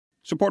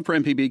Support for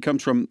MPB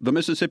comes from the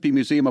Mississippi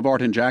Museum of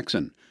Art in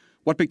Jackson.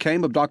 What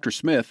Became of Dr.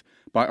 Smith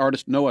by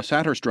artist Noah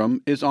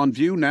Satterstrom is on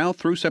view now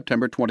through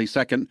September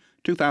 22,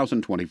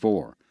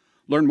 2024.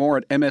 Learn more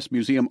at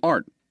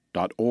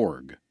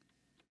msmuseumart.org.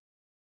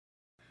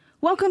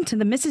 Welcome to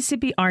the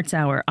Mississippi Arts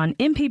Hour on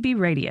MPB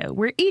Radio,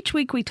 where each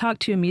week we talk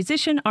to a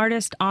musician,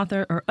 artist,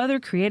 author, or other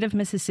creative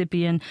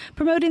Mississippian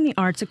promoting the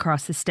arts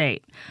across the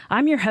state.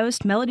 I'm your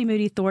host, Melody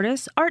Moody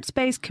Thortis,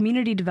 Arts-Based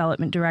Community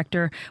Development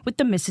Director with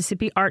the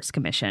Mississippi Arts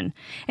Commission.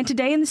 And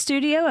today in the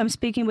studio, I'm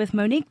speaking with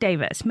Monique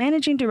Davis,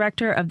 Managing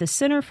Director of the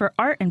Center for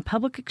Art and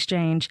Public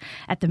Exchange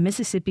at the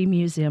Mississippi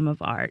Museum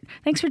of Art.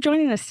 Thanks for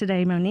joining us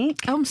today, Monique.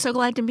 Oh, I'm so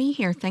glad to be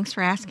here. Thanks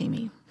for asking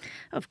me.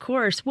 Of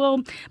course.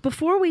 Well,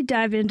 before we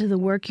dive into the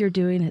work you're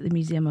doing at the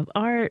Museum of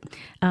Art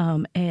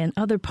and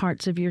other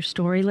parts of your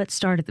story, let's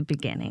start at the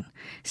beginning.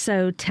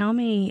 So tell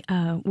me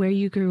where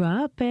you grew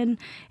up and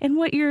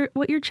what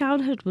your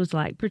childhood was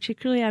like.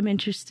 Particularly, I'm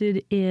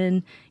interested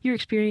in your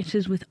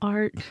experiences with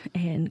art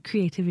and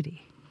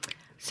creativity.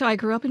 So I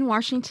grew up in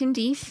Washington,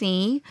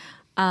 D.C.,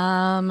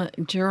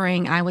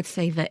 during, I would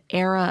say, the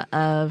era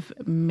of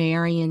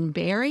Marion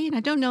Barry. And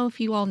I don't know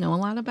if you all know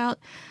a lot about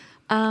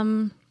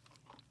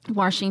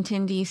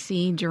Washington,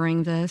 D.C.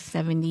 during the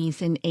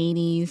 70s and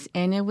 80s,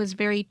 and it was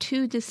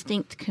two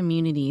distinct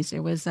communities.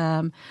 There was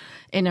an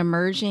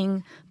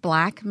emerging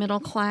Black middle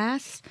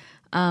class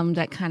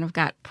that kind of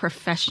got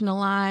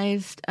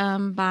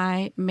professionalized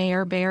by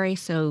Mayor Barry.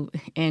 So,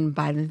 and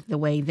by the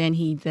way,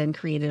 he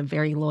created a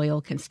very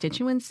loyal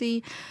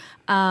constituency.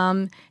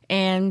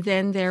 And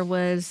then there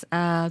was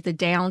the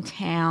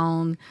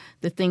downtown,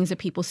 the things that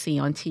people see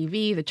on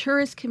TV, the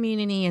tourist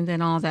community, and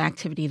then all the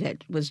activity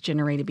that was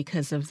generated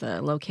because of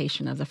the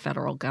location of the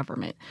federal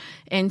government.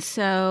 And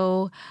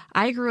so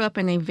I grew up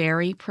in a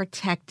very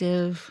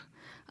protective,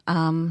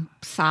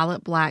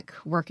 solid Black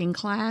working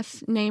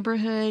class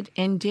neighborhood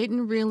and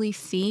didn't really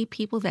see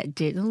people that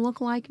didn't look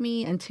like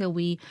me until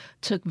we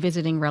took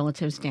visiting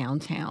relatives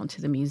downtown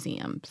to the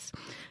museums.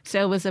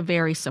 So it was a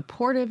very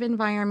supportive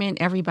environment.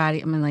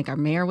 Everybody, our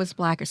mayor was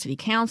Black, our city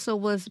council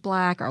was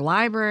Black, our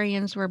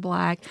librarians were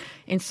Black.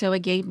 And so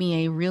it gave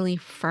me a really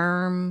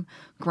firm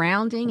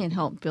grounding and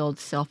helped build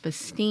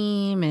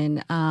self-esteem.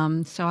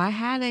 And so I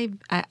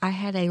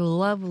had a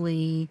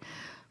lovely,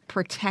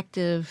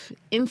 protective,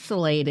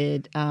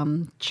 insulated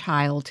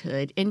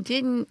childhood and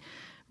didn't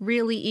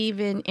really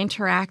even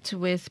interact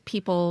with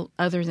people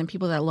other than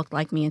people that looked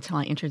like me until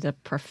I entered the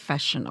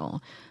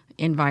professional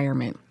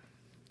environment.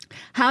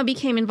 How I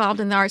became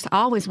involved in the arts, I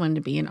always wanted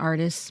to be an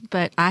artist,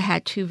 but I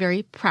had two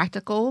very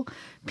practical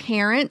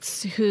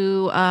parents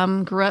who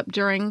grew up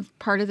during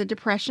part of the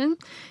Depression.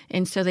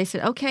 And so they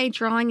said, okay,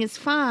 drawing is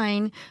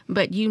fine,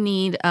 but you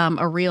need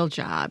a real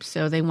job.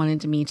 So they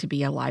wanted me to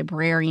be a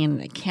librarian,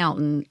 an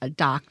accountant, a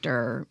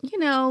doctor,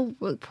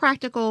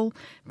 practical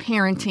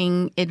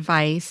parenting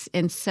advice.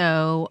 And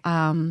so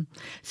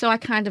I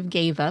kind of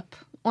gave up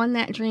on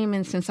that dream.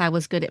 And since I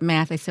was good at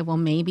math, I said, well,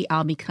 maybe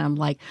I'll become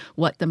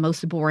the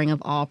most boring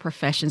of all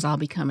professions. I'll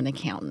become an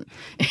accountant.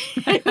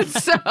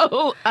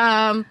 So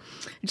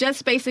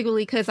just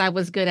basically because I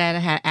was good at it,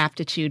 had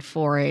aptitude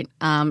for it.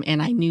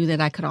 And I knew that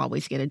I could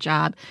always get a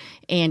job.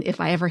 And if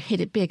I ever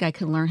hit it big, I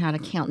could learn how to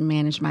count and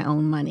manage my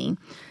own money.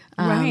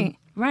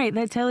 Right.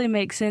 That totally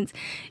makes sense.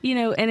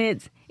 And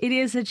it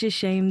is such a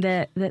shame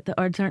that the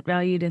arts aren't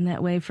valued in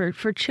that way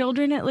for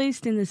children, at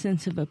least in the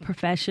sense of a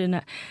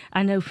profession.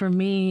 I know for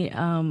me,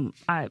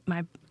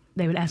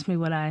 they would ask me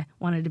what I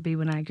wanted to be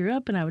when I grew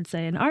up, and I would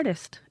say an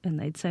artist. And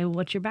they'd say, well,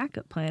 what's your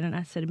backup plan? And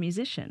I said, a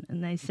musician.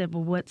 And they said,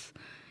 well, what's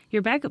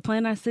your backup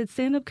plan? I said,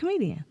 stand-up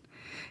comedian.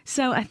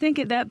 So I think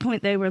at that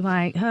point they were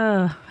like,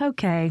 oh,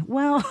 okay,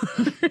 well,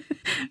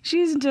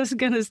 she's just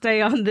going to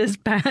stay on this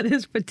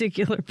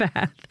particular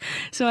path.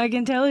 So I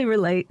can totally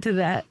relate to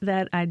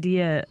that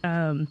idea.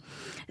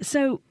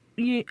 So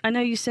I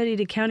know you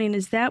studied accounting.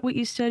 Is that what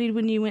you studied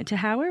when you went to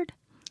Howard?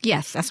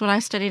 Yes, that's what I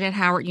studied at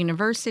Howard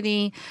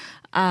University.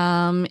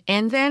 And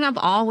then I've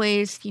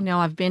always,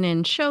 I've been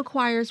in show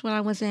choirs when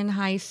I was in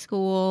high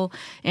school,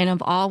 and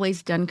I've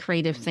always done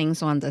creative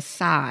things on the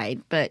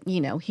side. But,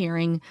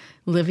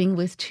 living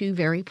with two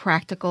very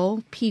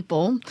practical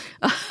people,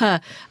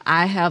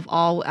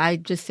 I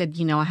just said,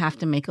 I have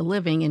to make a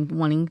living, and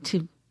wanting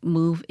to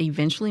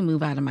eventually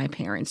move out of my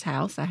parents'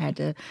 house. I had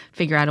to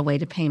figure out a way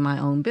to pay my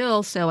own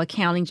bills. So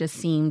accounting just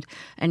seemed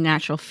a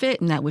natural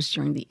fit. And that was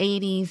during the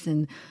 80s,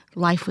 and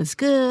life was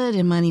good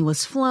and money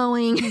was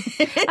flowing.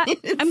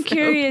 I'm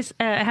curious,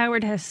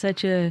 Howard has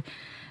such a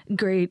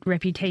great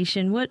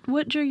reputation.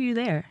 What drew you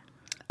there?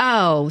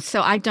 Oh,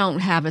 so I don't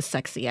have a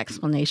sexy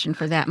explanation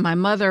for that. My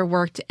mother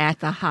worked at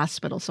the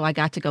hospital, so I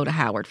got to go to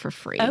Howard for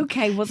free.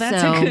 Okay, well,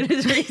 that's a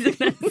good reason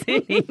I've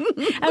seen.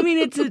 I mean,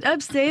 it's an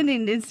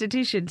upstanding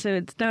institution, so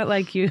it's not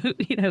like you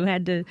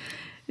had to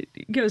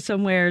go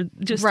somewhere,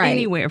 just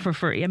anywhere for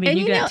free. I mean,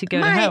 you got to go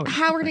to Howard. My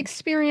Howard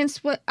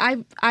experience,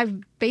 I've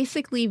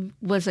basically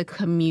was a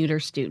commuter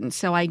student.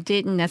 So I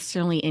didn't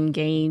necessarily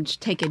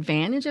take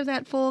advantage of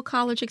that full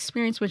college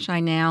experience, which I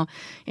now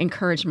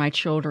encourage my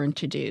children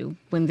to do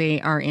when they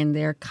are in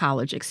their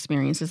college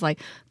experiences. Like,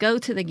 go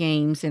to the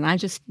games. And I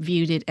just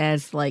viewed it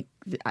as like,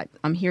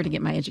 I'm here to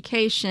get my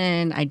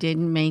education. I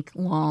didn't make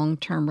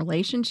long-term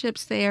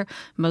relationships there.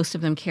 Most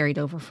of them carried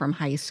over from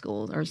high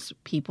school. There's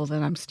people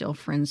that I'm still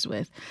friends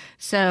with.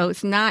 So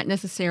it's not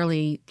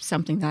necessarily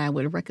something that I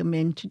would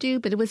recommend to do,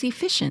 but it was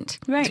efficient.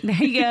 Right.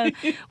 There you go.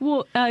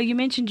 Well, you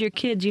mentioned your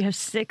kids. You have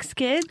 6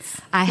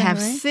 kids? I have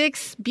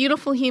 6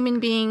 beautiful human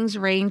beings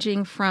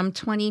ranging from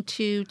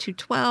 22 to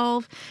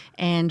 12,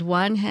 and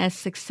one has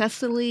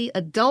successfully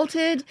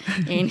adulted,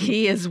 and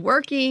he is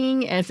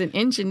working as an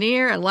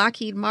engineer at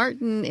Lockheed Martin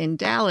in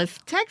Dallas,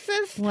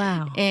 Texas.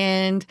 Wow.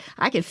 And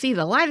I can see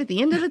the light at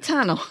the end of the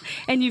tunnel.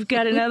 And you've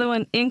got another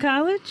one in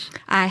college?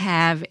 I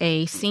have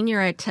a senior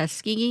at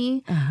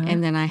Tuskegee,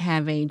 and then I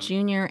have a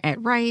junior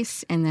at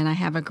Rice, and then I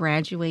have a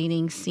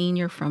graduating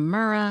senior from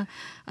Murrah,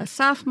 a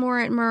sophomore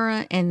at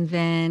Murrah, and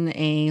then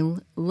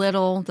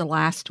the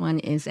last one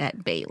is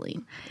at Bailey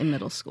in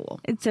middle school.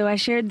 And so I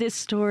shared this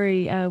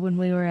story when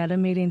we were at a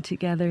meeting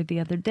together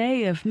the other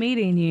day of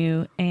meeting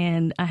you,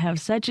 and I have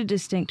such a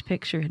distinct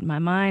picture in my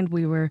mind.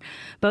 We were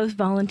both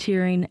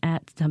volunteering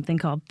at something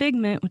called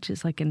Figment, which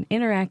is like an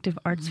interactive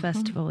arts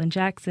festival in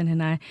Jackson,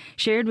 and I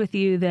shared with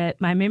you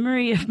that my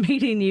memory of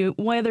meeting you,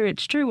 whether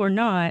it's true or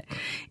not,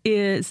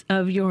 is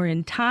of your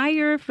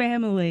entire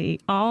family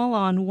all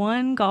on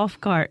one golf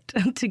cart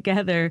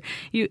together.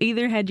 You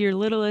either had your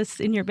littlest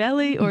in your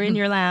belly or in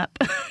your lap.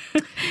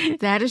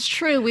 That is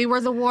true. We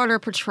were the water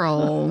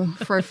patrol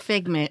for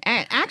Figment.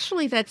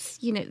 Actually,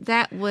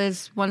 that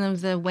was one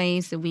of the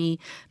ways that we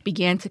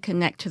began to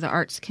connect to the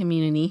arts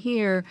community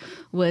here,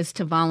 was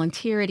to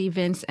volunteer at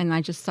events. And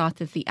I just thought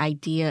that the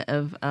idea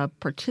of a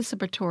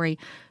participatory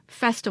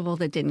festival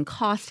that didn't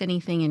cost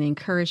anything and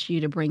encouraged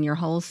you to bring your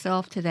whole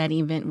self to that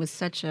event was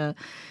such a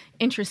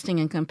interesting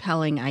and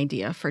compelling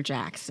idea for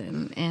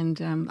Jackson.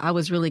 And I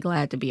was really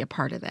glad to be a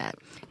part of that.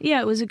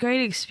 Yeah, it was a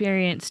great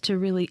experience to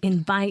really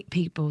invite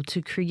people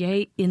to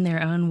create in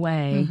their own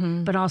way,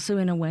 but also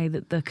in a way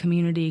that the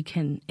community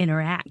can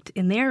interact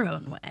in their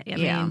own way. I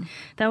mean,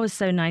 that was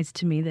so nice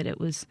to me that it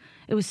was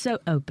so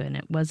open.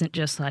 It wasn't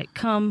just like,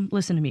 come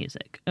listen to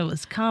music. It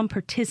was come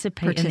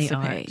participate in the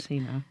arts, you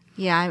know.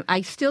 Yeah,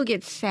 I still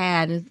get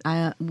sad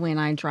when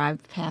I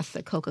drive past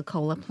the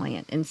Coca-Cola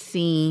plant and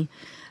see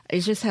it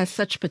just has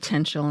such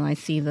potential, and I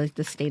see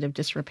the state of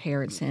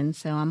disrepair it's in.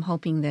 So I'm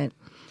hoping that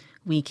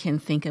we can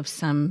think of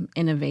some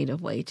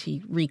innovative way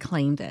to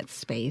reclaim that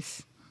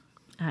space.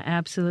 I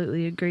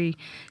absolutely agree.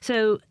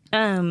 So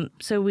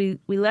we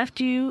left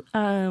you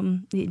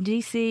in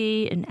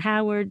D.C. and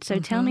Howard. So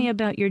tell me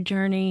about your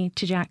journey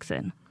to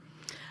Jackson.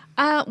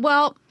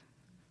 Well,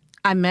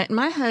 I met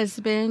my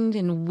husband,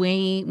 and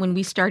when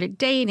we started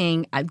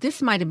dating,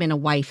 this might have been a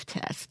wife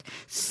test.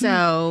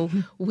 So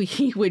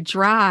we would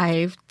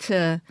drive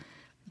to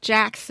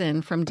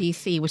Jackson from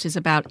D.C., which is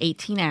about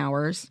 18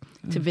 hours,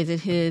 to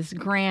visit his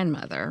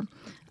grandmother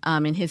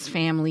and his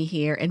family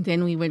here. And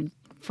then we would,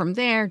 from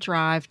there,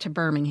 drive to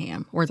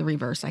Birmingham, or the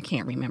reverse. I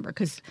can't remember,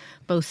 because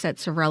both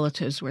sets of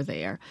relatives were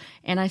there.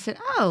 And I said,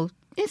 oh,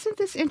 isn't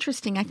this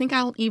interesting? I think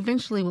I'll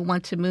eventually will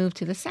want to move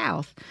to the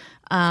South.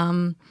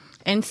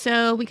 And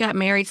so we got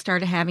married,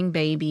 started having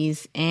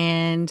babies,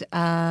 and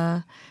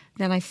then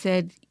I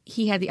said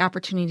he had the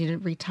opportunity to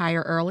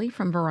retire early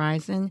from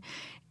Verizon,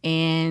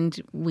 and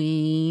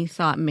we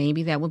thought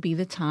maybe that would be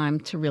the time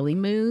to really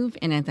move.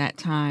 And at that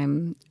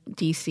time,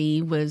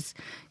 D.C. was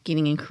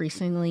getting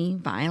increasingly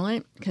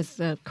violent because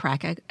the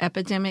crack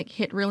epidemic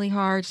hit really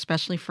hard,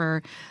 especially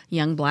for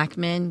young Black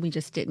men. We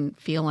just didn't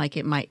feel like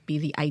it might be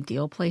the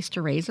ideal place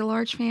to raise a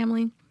large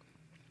family.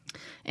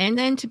 And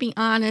then, to be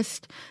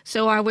honest,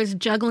 so I was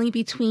juggling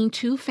between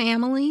 2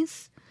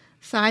 families,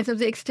 sides of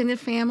the extended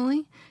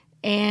family,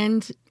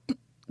 and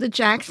the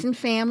Jackson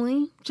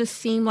family just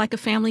seemed like a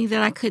family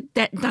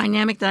that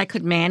dynamic that I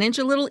could manage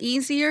a little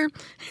easier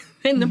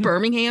than the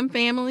Birmingham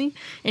family.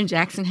 And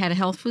Jackson had a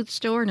health food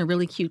store and a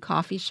really cute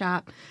coffee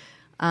shop.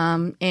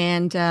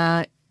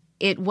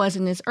 It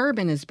wasn't as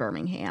urban as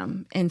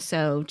Birmingham. And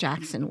so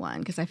Jackson won,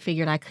 because I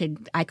figured I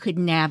could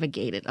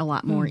navigate it a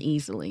lot more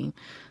easily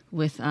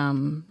with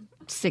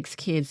 6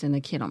 kids and a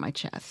kid on my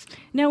chest.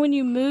 Now, when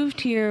you moved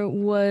here,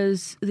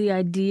 was the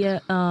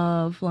idea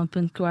of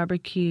Lumpin's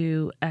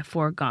Barbecue a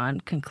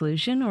foregone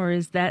conclusion, or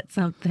is that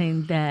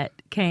something that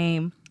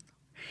came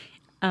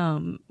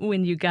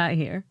when you got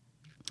here?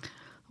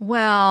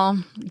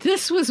 Well,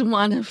 this was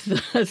one of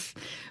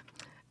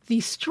the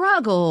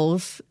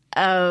struggles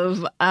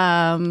of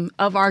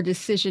our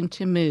decision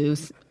to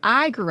move.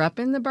 I grew up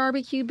in the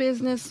barbecue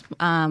business,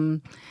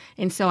 and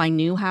so I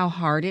knew how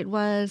hard it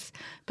was.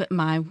 But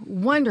my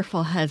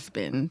wonderful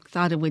husband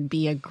thought it would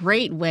be a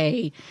great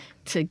way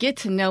to get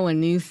to know a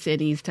new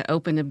city, to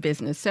open a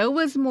business. So it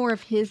was more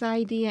of his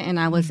idea, and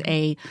I was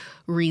a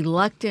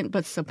reluctant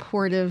but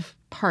supportive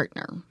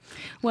partner?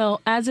 Well,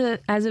 as a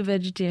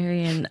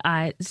vegetarian,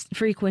 I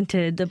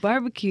frequented the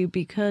barbecue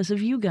because of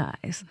you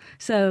guys.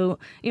 So,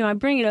 I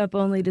bring it up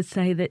only to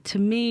say that to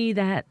me,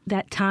 that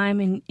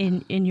time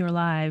in your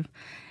lives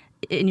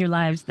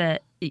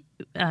that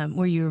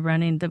where you were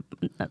running the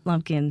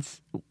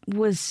Lumpkins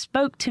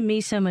spoke to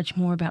me so much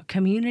more about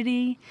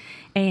community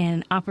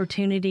and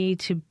opportunity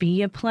to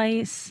be a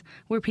place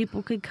where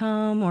people could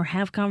come or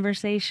have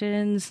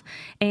conversations,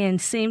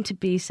 and seemed to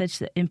be such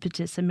the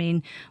impetus. I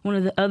mean, one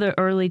of the other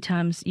early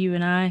times you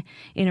and I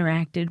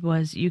interacted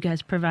was you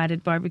guys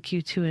provided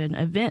barbecue to an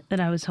event that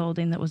I was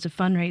holding that was a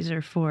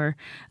fundraiser for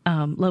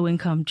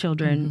low-income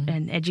children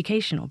and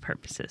educational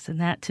purposes.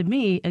 And that, to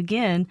me,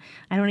 again,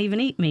 I don't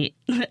even eat meat.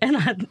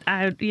 And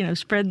I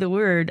spread the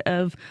word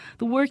of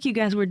the work you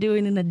guys were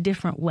doing in a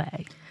different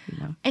way.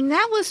 And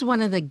that was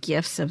one of the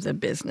gifts of the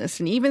business.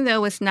 And even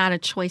though it's not a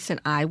choice that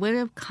I would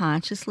have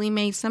consciously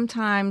made,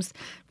 sometimes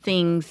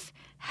things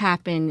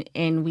happen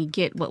and we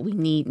get what we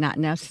need, not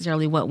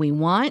necessarily what we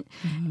want.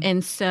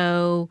 And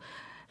so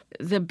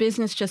the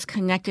business just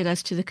connected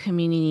us to the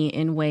community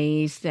in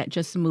ways that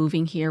just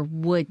moving here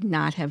would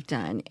not have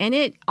done. And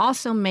it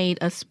also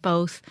made us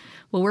both,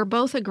 well, we're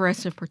both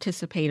aggressive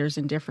participators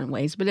in different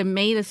ways, but it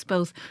made us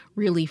both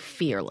really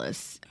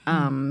fearless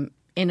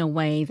in a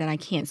way that I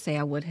can't say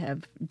I would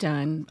have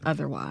done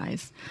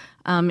otherwise.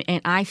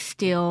 And I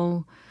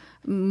still,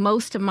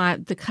 most of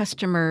the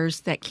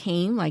customers that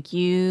came, like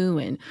you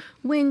and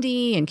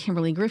Wendy and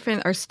Kimberly Griffin,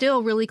 are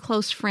still really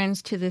close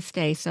friends to this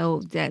day.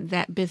 So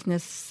that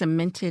business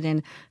cemented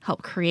and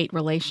helped create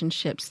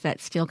relationships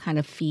that still kind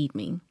of feed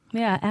me.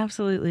 Yeah,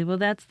 absolutely. Well,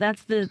 that's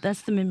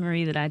the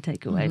memory that I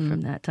take away from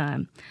that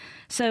time.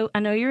 So I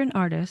know you're an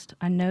artist.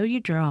 I know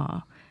you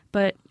draw,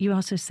 but you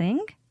also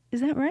sing. Is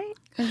that right?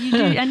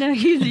 I know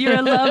you're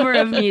a lover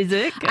of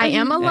music. I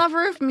am a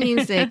lover of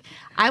music.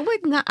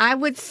 I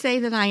would say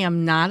that I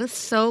am not a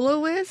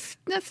soloist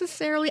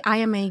necessarily. I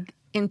am a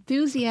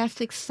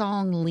enthusiastic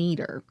song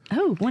leader.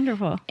 Oh,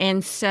 wonderful.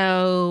 And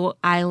so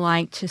I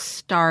like to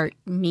start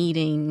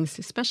meetings,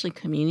 especially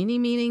community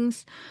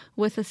meetings,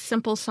 with a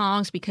simple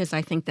songs, because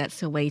I think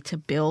that's a way to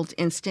build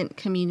instant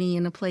community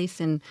in a place.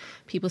 And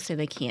people say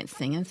they can't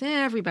sing. I say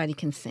everybody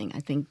can sing. I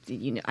think,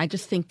 I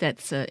just think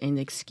that's an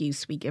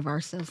excuse we give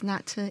ourselves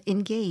not to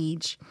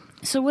engage.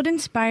 So what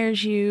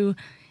inspires you,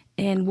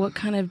 and what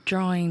kind of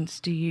drawings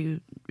do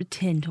you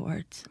tend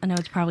towards? I know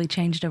it's probably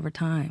changed over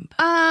time.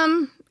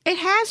 It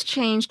has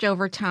changed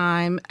over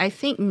time. I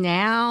think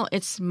now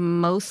it's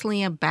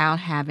mostly about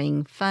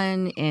having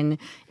fun and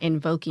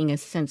invoking a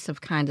sense of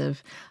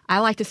I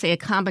like to say a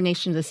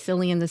combination of the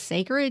silly and the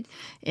sacred.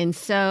 And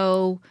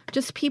so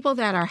just people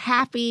that are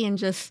happy and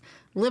just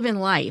living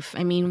life.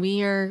 I mean, we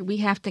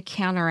have to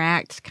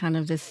counteract kind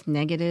of this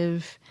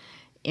negative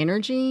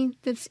energy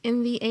that's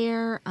in the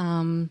air.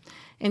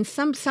 And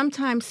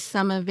sometimes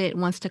some of it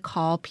wants to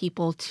call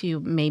people to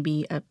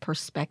maybe a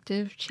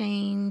perspective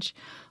change,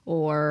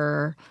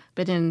 but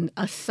in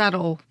a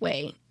subtle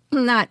way,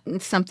 not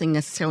something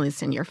necessarily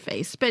that's in your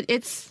face, but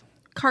it's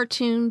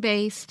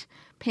cartoon-based,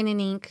 pen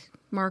and ink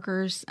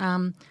markers,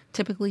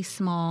 typically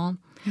small.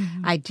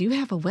 I do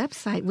have a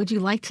website. Would you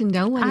like to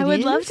know what it is? I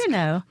would love to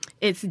know.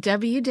 It's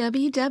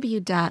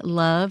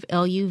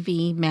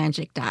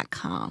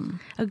www.loveluvmagic.com.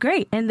 Oh,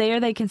 great. And there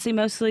they can see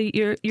mostly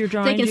your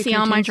drawings. They can see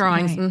all my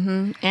drawings.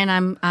 Right.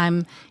 And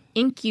I'm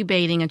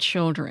incubating a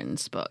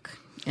children's book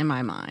in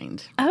my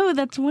mind. Oh,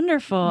 that's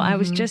wonderful. I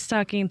was just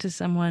talking to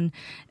someone,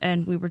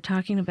 and we were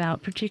talking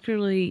about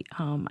particularly,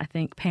 I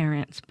think,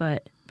 parents,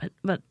 but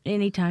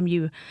anytime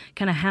you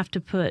kind of have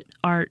to put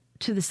art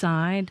to the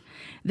side,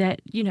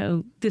 that,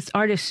 this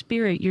artist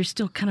spirit, you're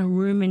still kind of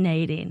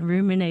ruminating,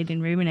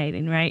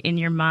 right, in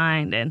your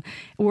mind, and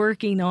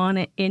working on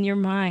it in your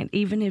mind,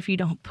 even if you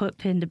don't put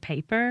pen to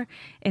paper.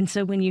 And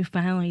so when you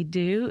finally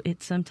do,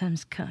 it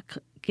sometimes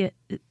the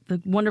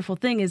wonderful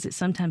thing is it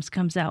sometimes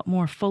comes out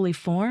more fully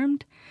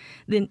formed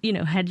than,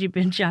 had you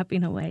been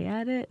chopping away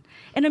at it.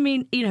 And I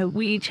mean,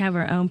 we each have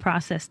our own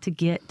process to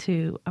get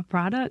to a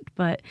product,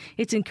 but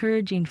it's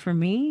encouraging for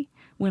me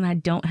when I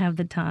don't have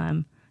the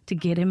time to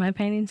get in my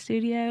painting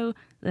studio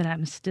that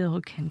I'm still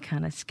can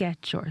kind of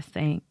sketch or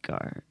think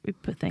or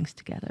put things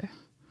together.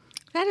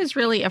 That is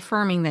really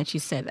affirming that you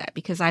said that,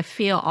 because I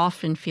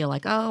often feel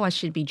like, I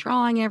should be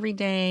drawing every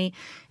day.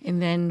 And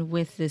then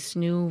with this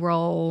new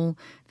role,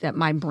 that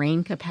my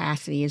brain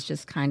capacity is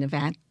just kind of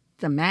at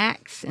the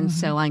max. And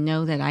so I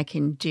know that I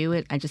can do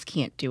it. I just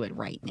can't do it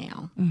right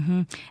now.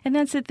 And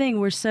that's the thing.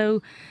 We're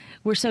so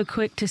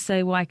quick to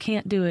say, well, I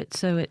can't do it.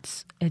 So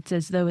it's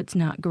as though it's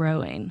not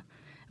growing.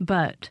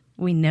 But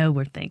we know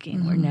we're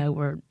thinking, we know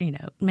we're,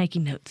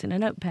 making notes in a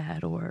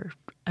notepad, or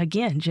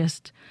again,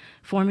 just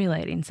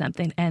formulating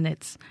something. And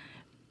it's,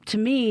 to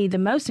me, the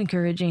most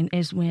encouraging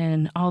is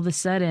when all of a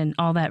sudden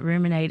all that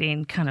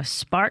ruminating kind of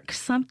sparks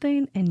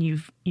something,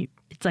 and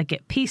it's like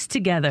it pieced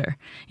together.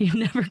 You've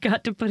never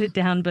got to put it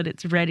down, but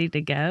it's ready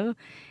to go.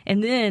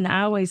 And then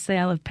I always say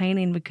I love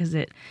painting because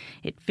it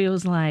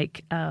feels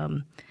like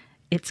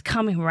it's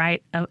coming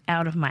right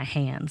out of my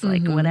hands.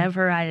 Like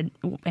whatever I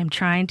am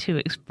trying to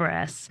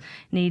express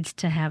needs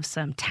to have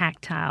some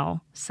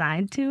tactile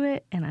side to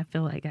it. And I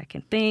feel like I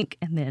can think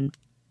and then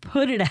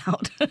put it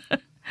out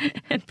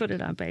and put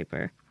it on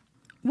paper.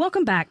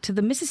 Welcome back to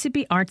the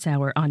Mississippi Arts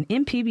Hour on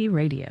MPB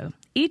Radio.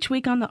 Each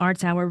week on the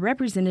Arts Hour,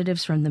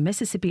 representatives from the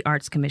Mississippi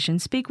Arts Commission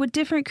speak with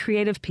different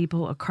creative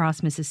people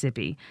across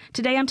Mississippi.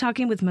 Today I'm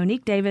talking with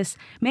Monique Davis,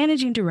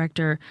 Managing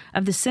Director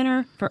of the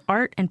Center for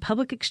Art and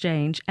Public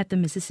Exchange at the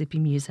Mississippi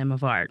Museum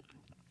of Art.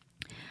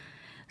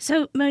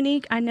 So,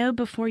 Monique, I know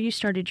before you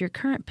started your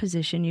current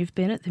position, you've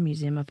been at the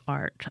Museum of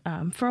Art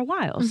for a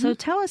while. So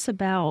tell us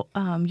about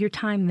your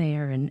time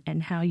there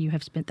and how you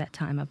have spent that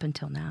time up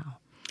until now.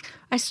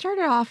 I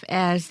started off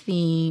as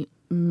the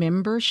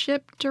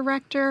membership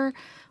director,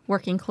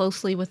 working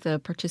closely with the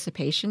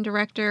participation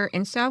director.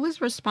 And so I was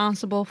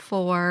responsible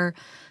for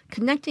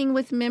connecting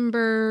with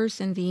members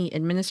and the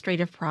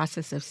administrative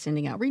process of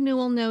sending out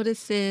renewal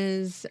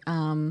notices,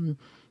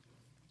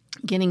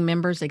 getting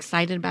members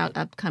excited about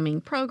upcoming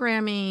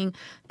programming,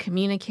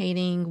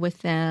 communicating with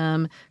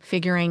them,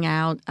 figuring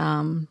out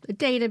the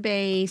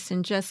database,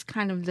 and just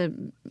kind of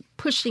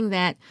pushing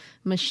that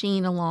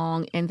machine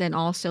along, and then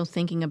also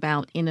thinking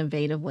about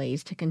innovative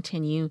ways to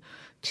continue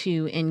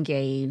to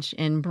engage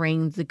and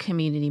bring the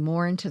community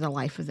more into the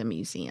life of the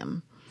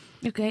museum.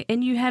 Okay,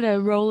 and you had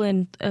a role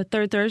in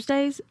Third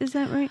Thursdays, is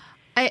that right?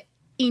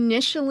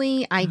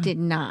 Initially, I did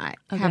not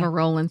have a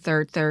role in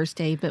Third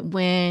Thursday, but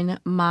when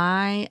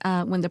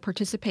when the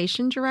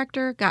participation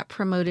director got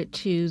promoted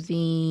to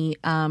the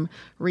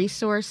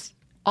resource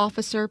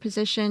officer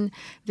position,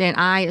 then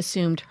I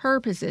assumed her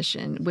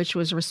position, which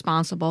was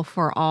responsible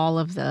for all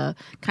of the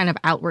kind of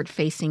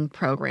outward-facing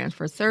programs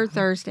for Third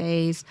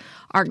Thursdays,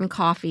 Art and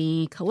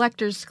Coffee,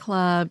 Collectors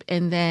Club,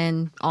 and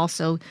then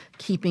also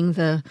keeping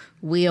the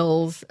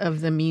wheels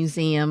of the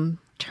museum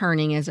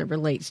turning as it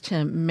relates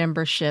to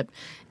membership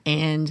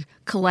and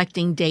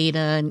collecting data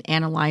and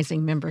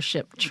analyzing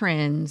membership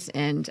trends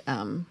and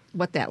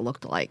what that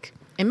looked like.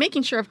 And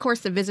making sure, of course,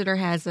 the visitor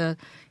has a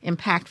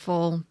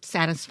impactful,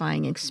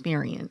 satisfying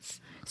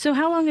experience. So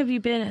how long have you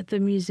been at the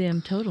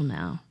museum total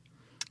now?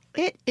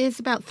 It is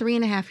about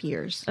 3.5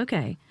 years.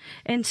 Okay.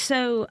 And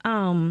so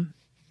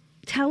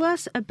tell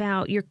us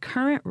about your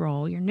current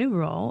role, your new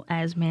role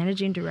as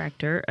Managing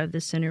Director of the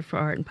Center for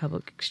Art and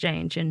Public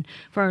Exchange. And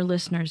for our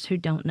listeners who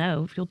don't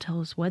know, if you'll tell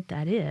us what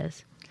that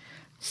is.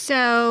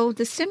 So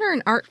the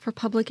Center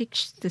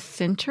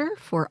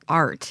for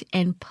Art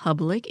and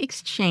Public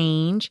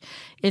Exchange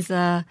is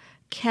a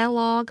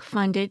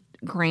Kellogg-funded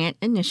grant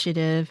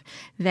initiative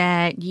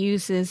that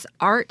uses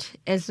art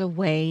as a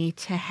way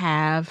to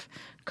have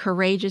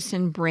courageous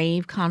and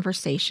brave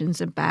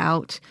conversations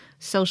about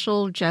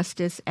social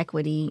justice,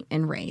 equity,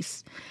 and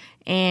race.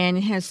 And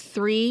it has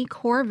 3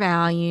 core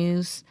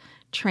values: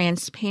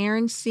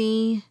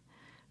 transparency,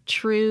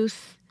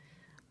 truth.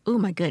 Oh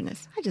my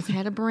goodness! I just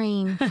had a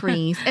brain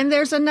freeze. And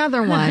there's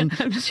another one.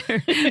 I'm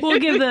sure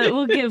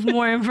we'll give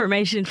more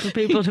information for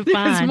people to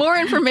find. There's more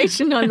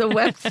information on the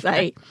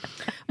website.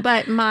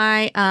 But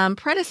my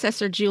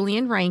predecessor,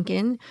 Julian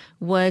Rankin,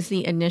 was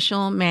the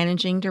initial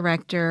managing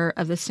director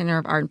of the Center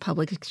of Art and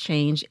Public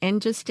Exchange,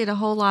 and just did a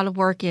whole lot of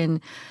work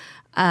in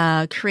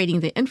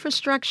creating the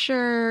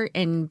infrastructure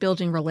and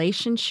building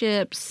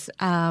relationships.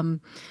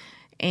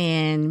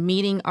 And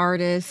meeting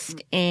artists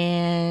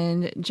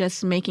and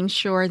just making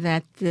sure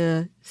that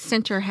the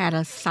center had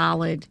a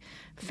solid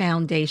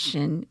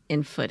foundation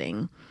and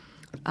footing.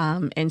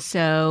 And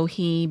so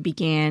he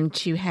began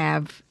to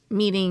have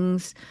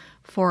meetings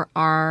for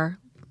our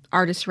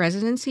artist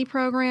residency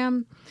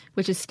program,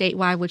 which is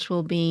statewide, which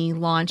will be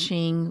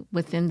launching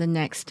within the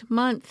next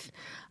month.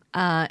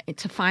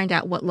 To find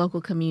out what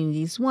local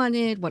communities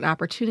wanted, what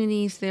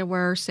opportunities there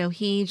were. So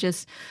he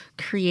just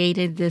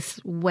created this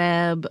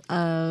web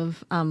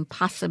of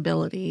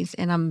possibilities.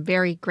 And I'm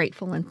very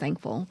grateful and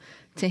thankful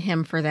to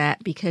him for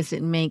that, because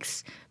it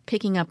makes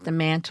picking up the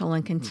mantle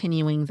and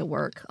continuing the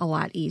work a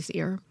lot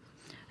easier.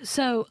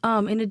 So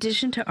in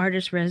addition to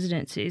artist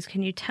residencies,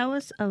 can you tell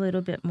us a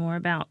little bit more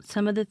about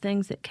some of the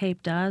things that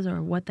CAPE does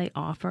or what they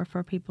offer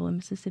for people in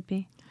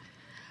Mississippi?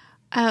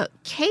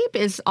 CAPE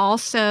is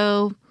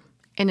also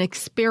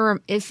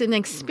it's an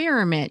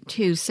experiment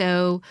too.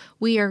 So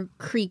we are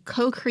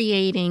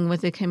co-creating with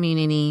the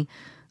community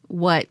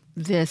what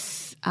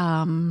this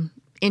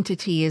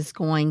entity is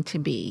going to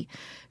be.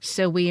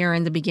 So we are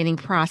in the beginning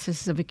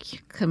process of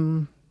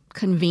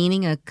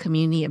convening a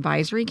community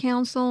advisory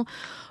council,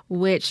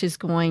 which is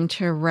going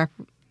to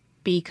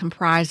be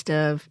comprised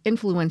of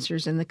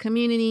influencers in the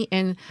community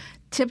and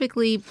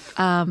typically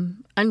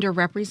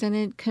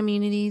underrepresented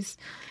communities,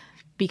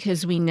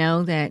 because we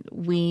know that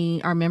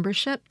our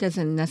membership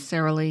doesn't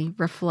necessarily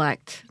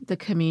reflect the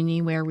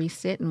community where we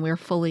sit, and we're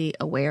fully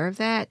aware of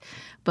that.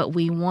 But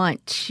we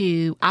want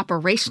to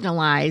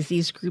operationalize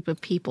these group of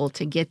people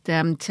to get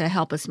them to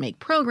help us make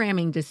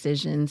programming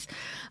decisions,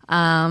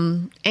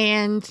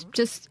 and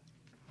just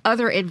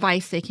other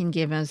advice they can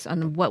give us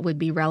on what would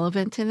be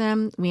relevant to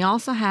them. We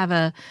also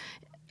have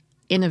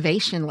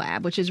innovation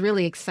lab, which is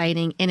really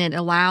exciting. And it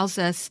allows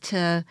us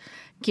to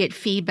get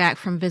feedback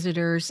from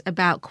visitors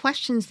about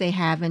questions they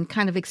have and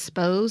kind of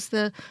expose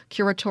the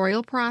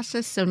curatorial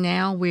process. So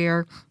now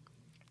we're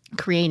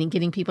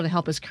getting people to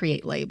help us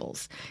create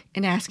labels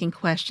and asking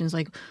questions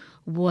like,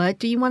 what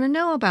do you want to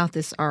know about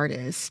this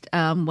artist?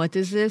 What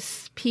does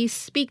this piece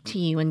speak to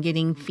you? And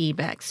getting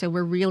feedback. So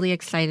we're really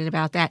excited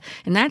about that.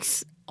 And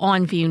that's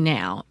on view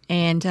now.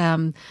 And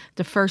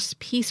the first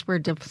piece we're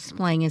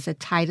displaying is a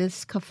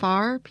Titus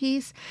Kaphar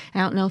piece. I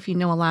don't know if you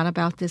know a lot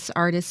about this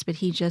artist, but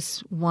he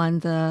just won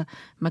the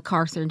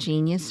MacArthur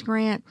Genius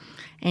Grant.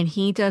 And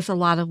he does a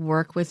lot of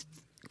work with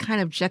kind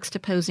of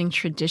juxtaposing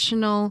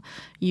traditional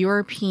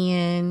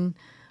European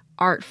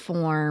art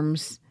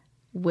forms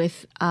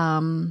with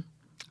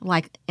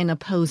like an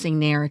opposing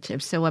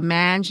narrative. So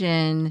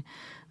imagine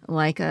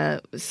like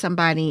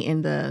somebody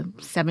in the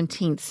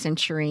 17th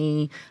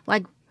century,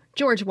 like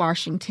George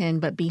Washington,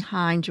 but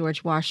behind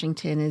George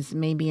Washington is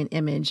maybe an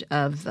image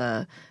of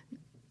the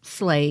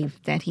slave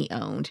that he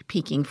owned,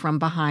 peeking from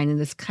behind in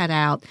this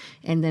cutout,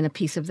 and then a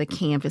piece of the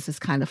canvas is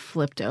kind of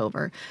flipped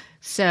over.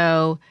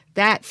 So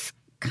that's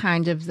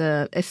kind of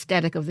the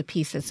aesthetic of the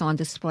piece that's on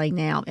display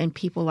now, and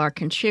people are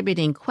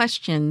contributing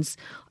questions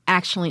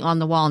actually on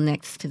the wall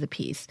next to the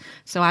piece.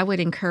 So I would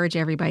encourage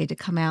everybody to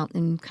come out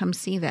and come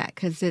see that,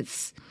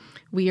 because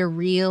we are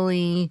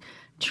really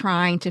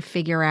trying to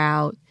figure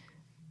out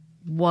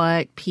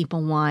what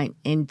people want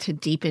and to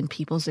deepen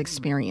people's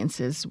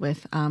experiences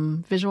with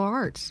visual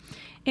arts.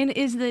 And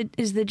is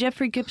the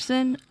Jeffrey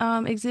Gibson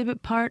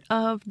exhibit part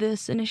of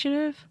this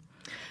initiative?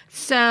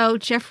 So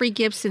Jeffrey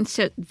Gibson,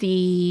 so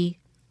the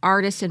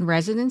artist in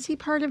residency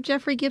part of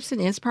Jeffrey Gibson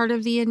is part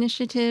of the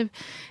initiative,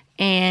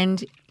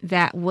 and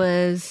that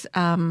was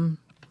an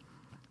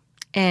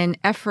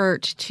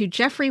effort to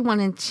Jeffrey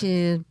wanted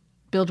to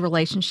build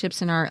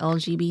relationships in our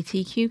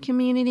LGBTQ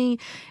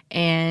community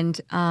and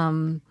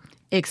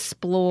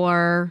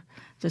explore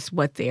just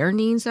what their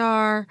needs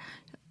are,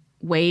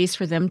 ways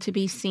for them to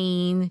be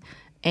seen.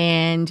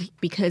 And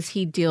because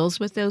he deals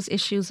with those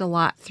issues a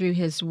lot through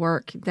his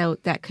work,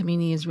 that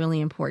community is really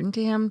important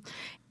to him.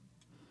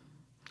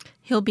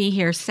 He'll be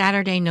here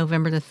Saturday,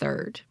 November the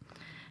 3rd.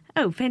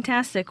 Oh,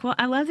 fantastic. Well,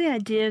 I love the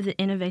idea of the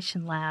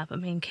Innovation Lab. I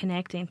mean,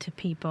 connecting to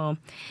people.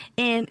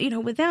 And,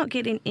 without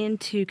getting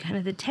into kind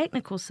of the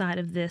technical side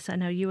of this, I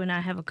know you and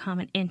I have a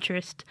common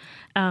interest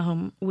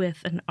with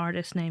an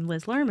artist named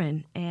Liz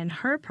Lerman and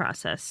her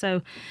process.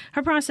 So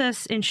her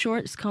process, in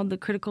short, is called the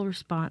critical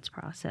response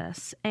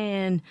process.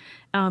 And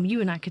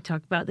you and I could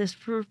talk about this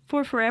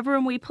for forever,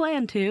 and we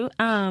plan to.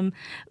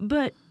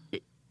 But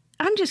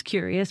I'm just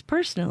curious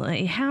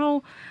personally,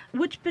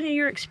 what's been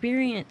your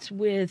experience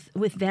with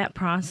that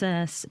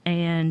process,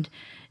 and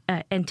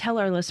tell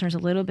our listeners a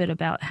little bit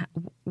about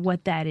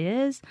what that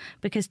is,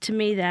 because to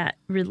me that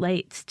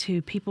relates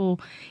to people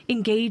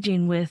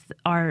engaging with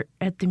art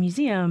at the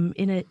museum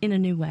in a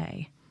new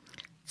way.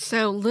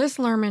 So Liz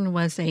Lerman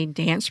was a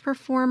dance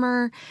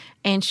performer,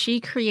 and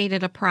she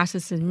created a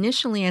process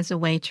initially as a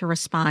way to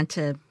respond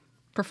to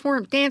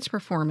dance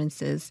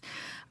performances,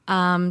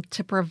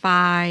 to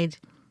provide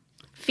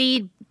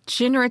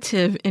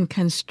generative and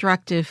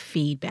constructive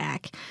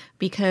feedback,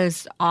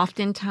 because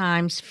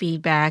oftentimes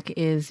feedback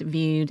is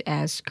viewed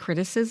as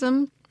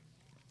criticism,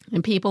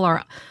 and people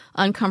are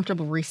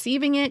uncomfortable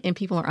receiving it and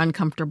people are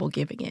uncomfortable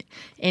giving it.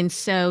 And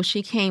so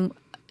she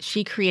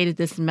created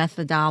this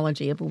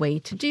methodology of a way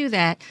to do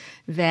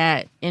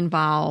that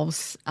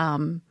involves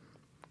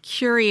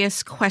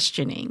curious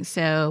questioning.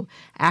 So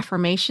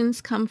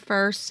affirmations come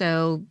first.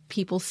 So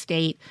people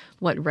state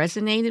what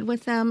resonated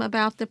with them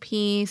about the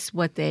piece,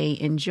 what they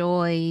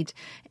enjoyed.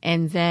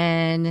 And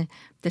then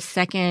the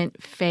second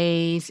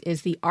phase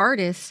is the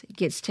artist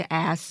gets to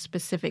ask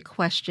specific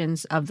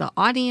questions of the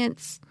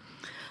audience.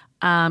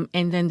 And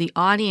then the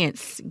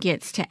audience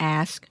gets to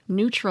ask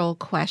neutral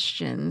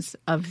questions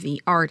of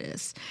the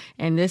artist.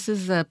 And this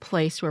is a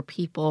place where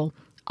people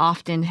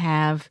often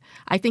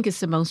I think it's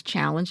the most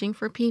challenging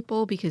for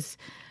people, because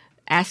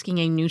asking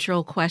a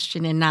neutral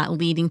question and not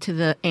leading to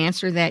the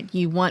answer that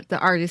you want the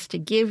artist to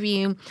give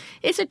you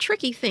is a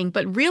tricky thing,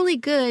 but really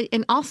good,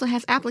 and also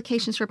has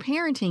applications for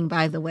parenting,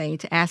 by the way,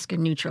 to ask a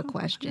neutral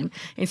question.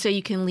 And so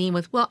you can lean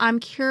with, well, I'm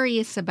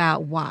curious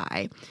about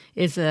why,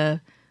 is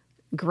a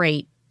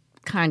great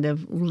kind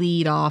of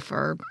lead off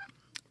or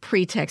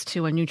pretext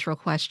to a neutral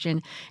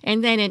question.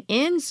 And then it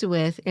ends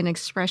with an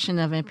expression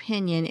of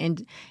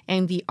opinion,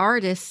 and the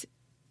artist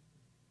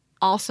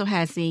also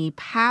has the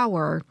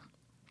power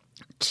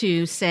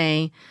to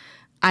say,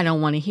 I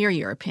don't want to hear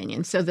your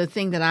opinion. So the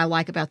thing that I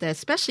like about that,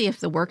 especially if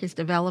the work is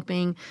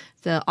developing,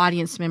 the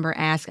audience member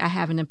asks, I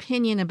have an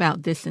opinion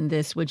about this and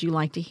this. Would you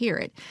like to hear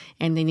it?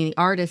 And then the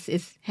artist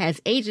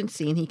has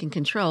agency, and he can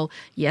control,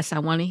 yes, I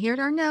want to hear it,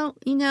 or no,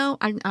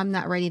 I'm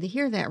not ready to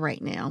hear that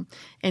right now.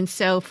 And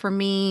so for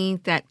me,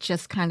 that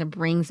just kind of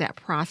brings that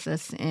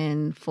process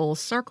in full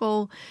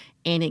circle,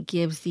 and it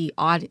gives the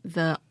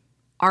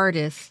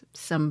artist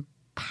some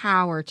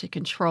power to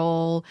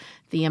control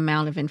the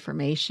amount of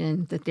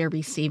information that they're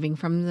receiving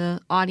from the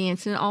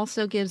audience. And it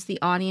also gives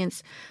the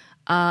audience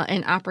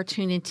an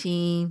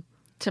opportunity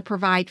to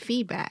provide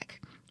feedback.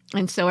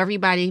 And so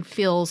everybody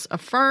feels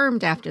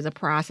affirmed after the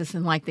process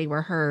and like they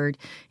were heard,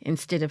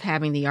 instead of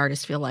having the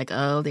artist feel like,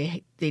 oh,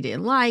 they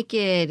didn't like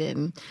it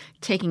and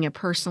taking it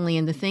personally.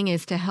 And the thing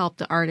is to help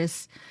the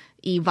artist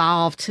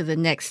evolve to the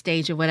next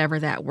stage of whatever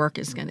that work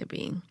is going to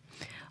be.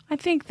 I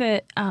think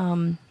that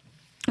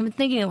I've been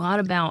thinking a lot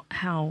about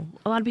how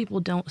a lot of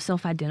people don't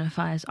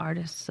self-identify as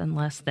artists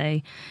unless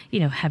they,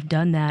 have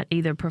done that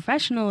either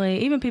professionally.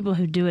 Even people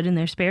who do it in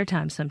their spare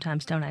time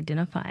sometimes don't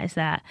identify as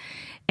that.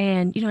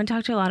 And, I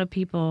talk to a lot of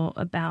people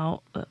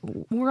about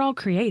we're all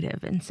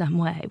creative in some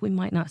way. We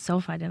might not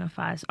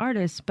self-identify as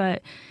artists,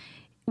 but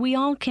we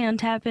all can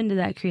tap into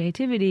that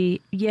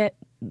creativity, yet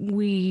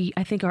we,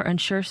 I think, are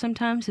unsure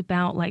sometimes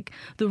about like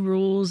the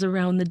rules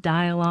around the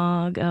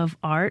dialogue of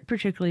art,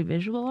 particularly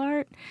visual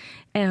art.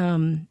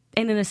 And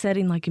in a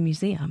setting like a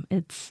museum,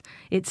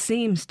 it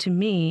seems to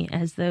me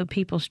as though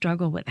people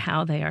struggle with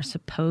how they are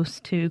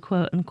supposed to,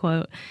 quote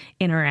unquote,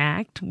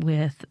 interact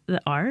with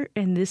the art.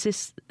 And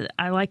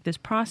I like this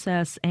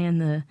process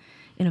and the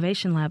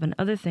Innovation Lab and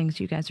other things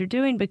you guys are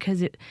doing,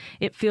 because it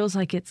feels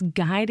like it's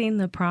guiding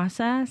the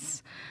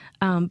process,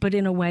 but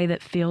in a way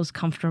that feels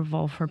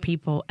comfortable for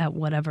people at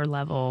whatever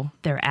level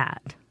they're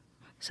at.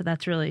 So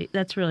that's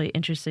really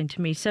interesting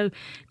to me. So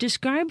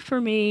describe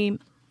for me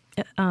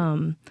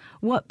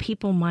what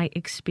people might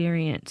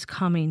experience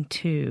coming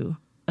to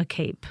a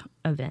CAPE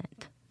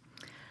event.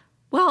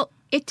 Well,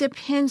 it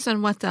depends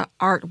on what the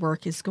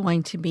artwork is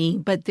going to be,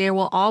 but there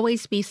will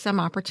always be some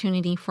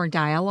opportunity for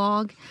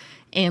dialogue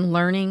and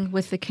learning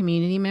with the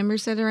community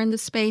members that are in the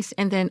space.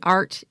 And then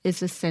art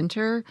is the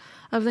center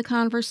of the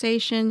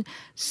conversation.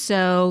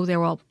 So there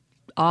will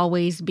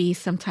always be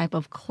some type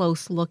of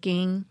close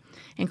looking.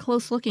 And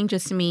close looking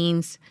just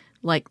means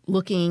like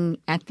looking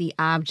at the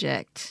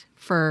object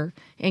for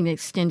an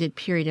extended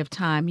period of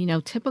time.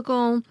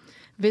 Typical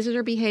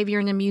visitor behavior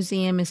in a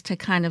museum is to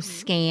kind of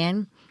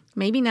scan,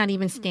 maybe not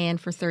even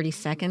stand for 30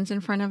 seconds in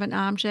front of an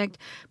object,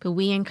 but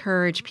we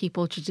encourage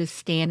people to just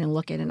stand and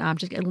look at an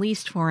object at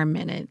least for a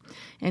minute,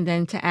 and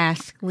then to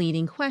ask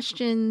leading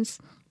questions.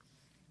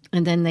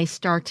 And then they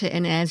start to,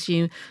 and as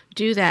you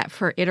do that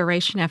for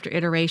iteration after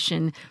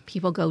iteration,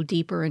 people go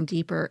deeper and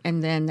deeper.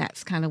 And then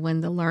that's kind of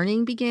when the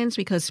learning begins,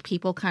 because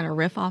people kind of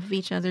riff off of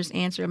each other's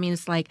answer. I mean,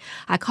 it's like,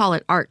 I call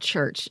it art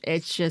church.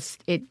 It's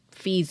just, it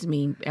feeds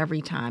me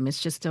every time.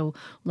 It's just a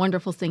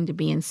wonderful thing to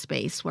be in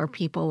space where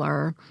people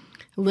are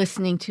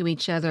listening to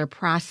each other,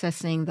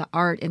 processing the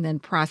art, and then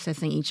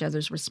processing each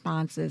other's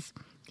responses.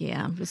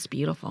 Yeah, it's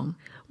beautiful.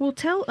 Well,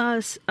 tell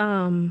us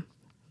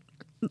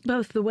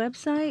both the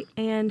website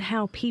and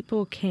how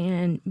people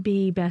can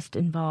be best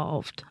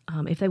involved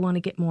if they want to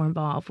get more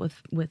involved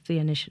with the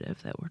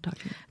initiative that we're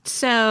talking about.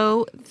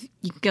 So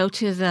you go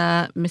to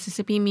the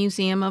Mississippi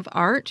Museum of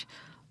Art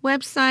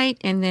website,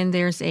 and then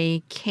there's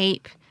a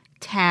CAPE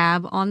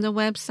tab on the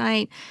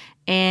website,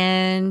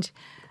 and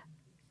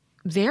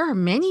there are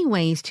many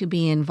ways to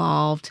be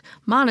involved.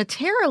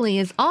 Monetarily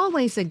is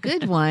always a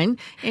good one,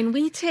 and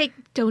we take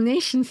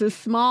donations as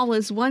small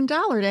as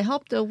 $1 to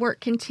help the work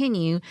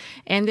continue.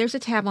 And there's a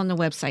tab on the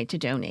website to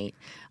donate.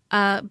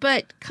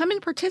 But come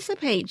and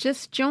participate.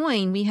 Just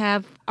join. We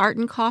have Art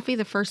and Coffee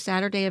the first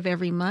Saturday of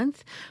every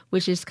month,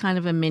 which is kind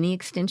of a mini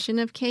extension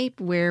of CAPE,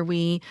 where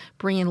we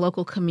bring in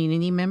local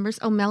community members.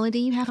 Oh,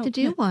 Melody, you have to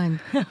do one.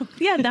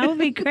 Yeah, that would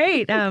be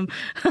great.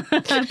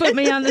 Put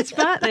me on the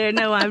spot there.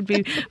 No, I would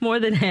be more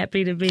than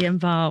happy to be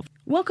involved.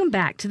 Welcome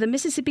back to the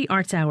Mississippi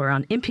Arts Hour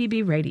on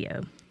MPB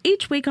Radio.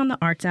 Each week on the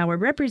Arts Hour,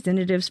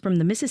 representatives from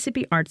the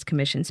Mississippi Arts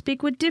Commission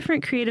speak with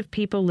different creative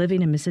people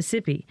living in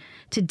Mississippi.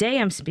 Today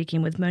I'm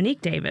speaking with Monique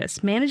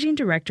Davis, Managing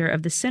Director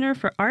of the Center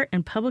for Art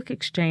and Public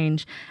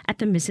Exchange at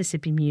the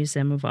Mississippi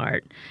Museum of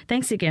Art.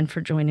 Thanks again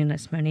for joining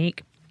us,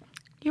 Monique.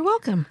 You're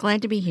welcome.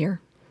 Glad to be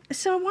here.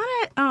 So I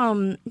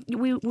want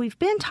to, we've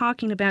been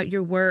talking about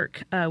your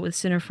work with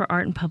Center for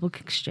Art and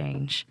Public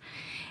Exchange.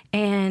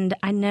 And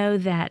I know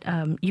that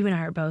you and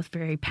I are both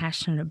very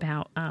passionate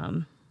about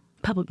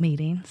public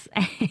meetings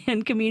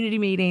and community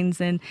meetings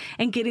and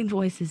getting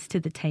voices to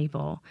the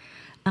table.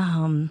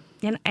 And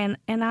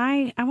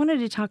I wanted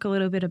to talk a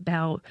little bit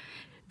about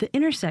the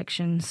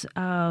intersections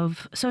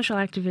of social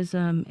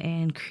activism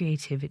and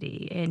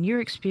creativity and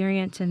your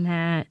experience in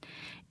that,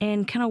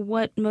 and kind of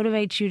what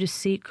motivates you to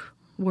seek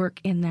work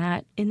in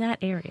that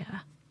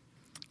area.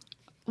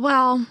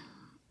 Well,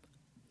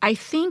 I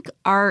think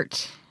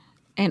art,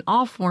 and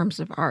all forms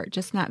of art,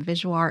 just not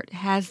visual art,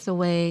 has a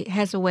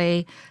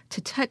way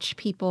to touch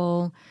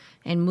people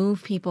and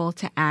move people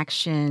to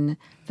action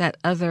that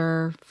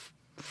other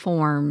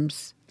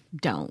forms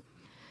don't.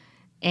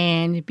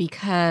 And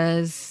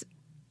because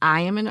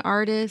I am an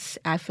artist,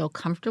 I feel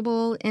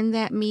comfortable in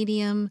that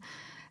medium,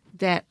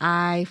 that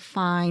I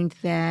find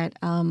that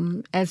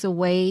as a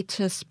way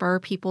to spur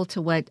people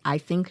to what I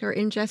think are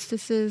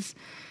injustices,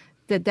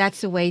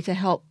 that's a way to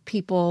help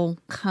people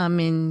come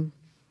and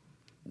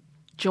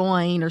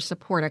join or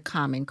support a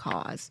common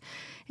cause.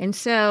 And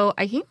so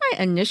I think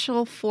my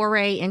initial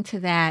foray into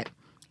that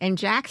in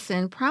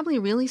Jackson probably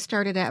really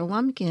started at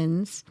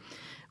Lumpkins,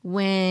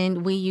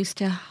 when we used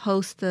to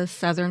host the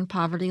Southern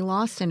Poverty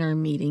Law Center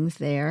meetings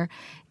there,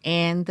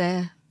 and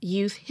the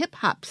Youth Hip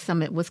Hop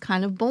Summit was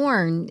kind of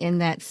born in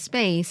that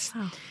space.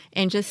 Wow.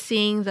 And just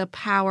seeing the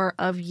power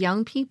of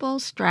young people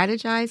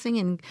strategizing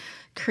and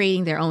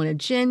creating their own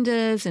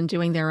agendas and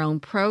doing their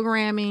own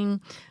programming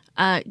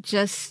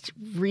just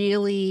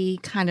really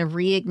kind of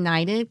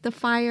reignited the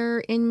fire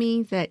in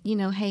me that,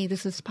 hey,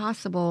 this is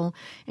possible.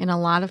 And a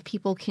lot of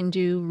people can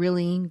do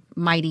really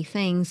mighty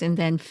things. And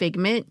then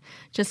Figment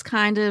just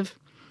kind of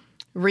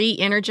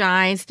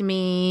re-energized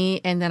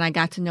me, and then I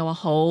got to know a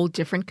whole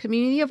different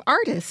community of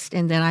artists.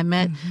 And then I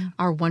met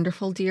our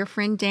wonderful dear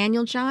friend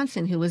Daniel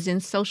Johnson, who was in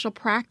social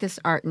practice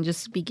art, and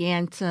just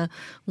began to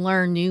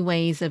learn new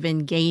ways of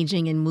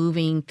engaging and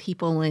moving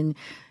people and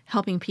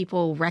helping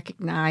people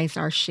recognize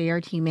our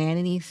shared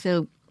humanity.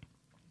 So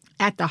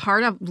at the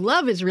heart of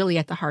love is really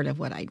at the heart of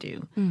what I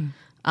do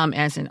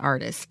as an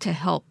artist, to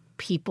help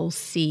people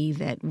see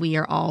that we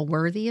are all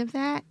worthy of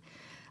that.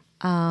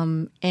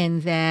 And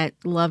that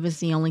love is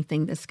the only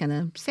thing that's going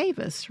to save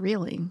us,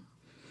 really.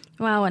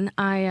 Wow, and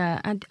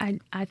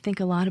I think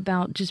a lot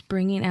about just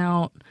bringing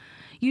out,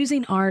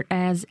 using art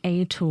as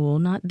a tool,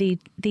 not the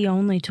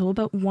only tool,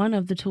 but one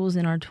of the tools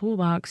in our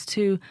toolbox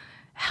to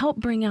help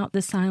bring out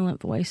the silent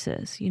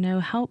voices.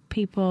 Help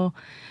people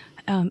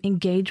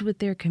engage with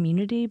their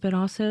community, but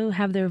also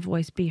have their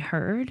voice be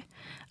heard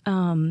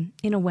in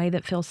a way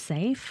that feels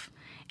safe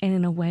and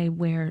in a way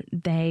where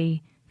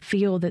they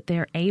feel that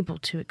they're able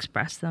to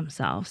express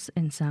themselves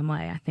in some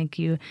way. I think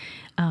you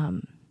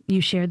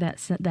share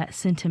that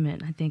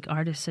sentiment. I think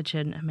art is such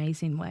an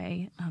amazing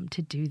way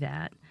to do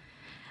that.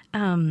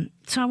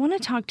 So I want to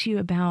talk to you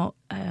about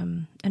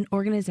an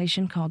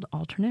organization called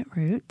Alternate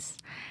Roots.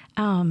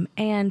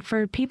 And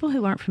for people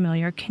who aren't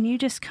familiar, can you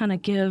just kind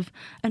of give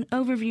an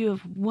overview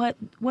of what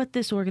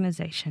this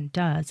organization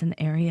does and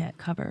the area it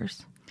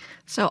covers?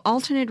 So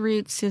Alternate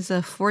Roots is a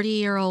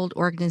 40-year-old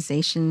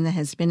organization that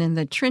has been in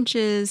the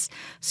trenches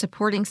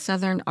supporting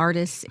Southern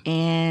artists,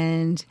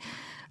 and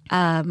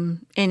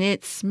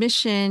its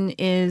mission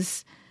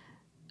is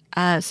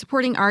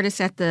supporting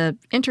artists at the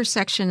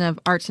intersection of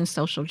arts and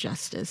social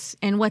justice.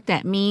 And what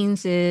that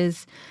means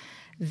is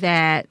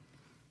that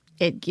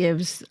it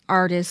gives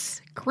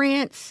artists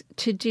grants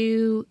to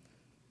do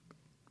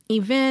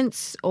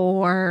events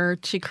or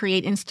to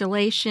create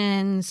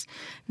installations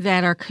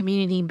that are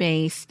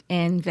community-based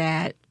and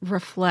that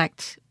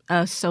reflect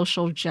a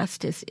social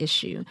justice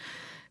issue.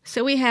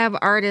 So we have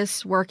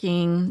artists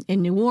working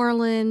in New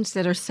Orleans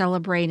that are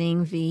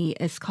celebrating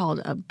it's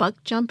called a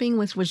buck jumping,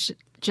 which was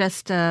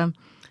just a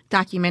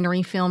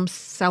documentary film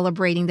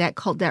celebrating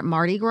that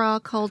Mardi Gras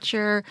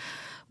culture.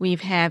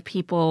 We've had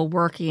people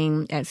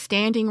working at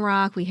Standing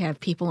Rock. We have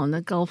people on the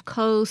Gulf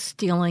Coast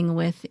dealing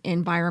with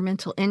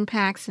environmental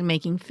impacts and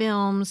making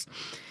films.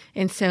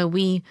 And so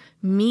we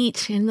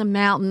meet in the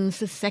mountains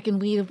the second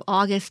week of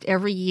August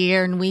every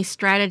year, and we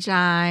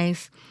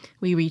strategize,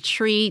 we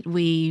retreat,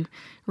 we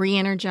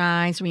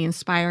re-energize, we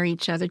inspire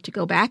each other to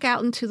go back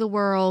out into the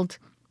world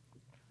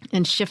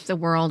and shift the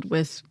world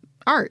with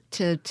art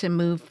to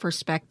move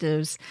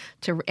perspectives,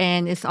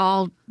 and it's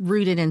all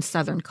rooted in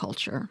Southern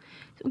culture.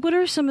 What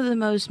are some of the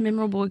most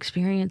memorable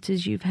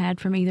experiences you've had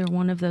from either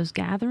one of those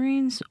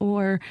gatherings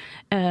or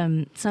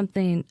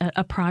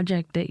a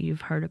project that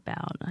you've heard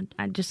about?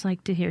 I'd just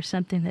like to hear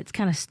something that's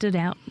kind of stood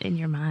out in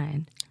your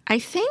mind. I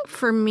think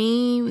for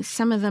me,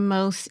 some of the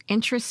most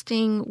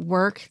interesting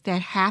work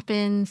that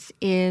happens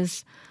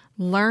is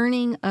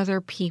learning other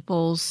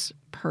people's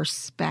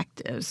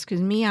perspectives. Because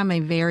I'm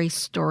a very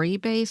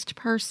story-based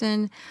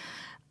person.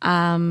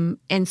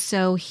 And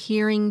so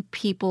hearing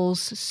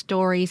people's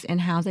stories and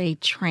how they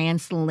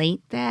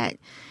translate that,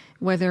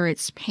 whether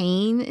it's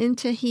pain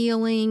into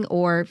healing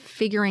or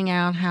figuring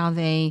out how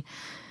they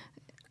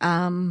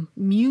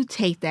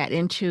mutate that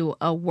into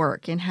a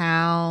work and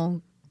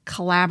how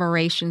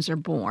collaborations are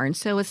born.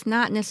 So it's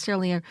not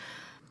necessarily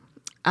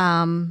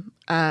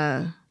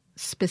a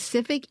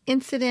specific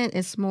incident.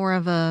 It's more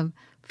of a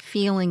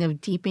feeling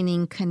of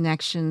deepening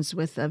connections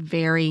with a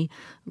very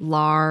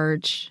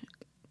large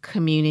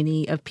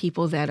community of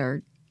people that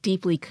are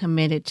deeply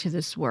committed to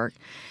this work.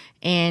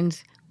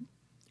 And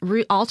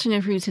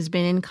Alternate Roots has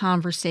been in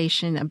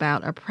conversation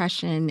about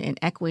oppression and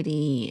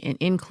equity and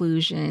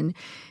inclusion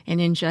and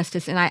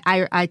injustice. And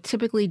I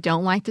typically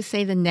don't like to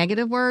say the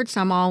negative words.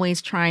 So I'm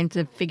always trying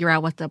to figure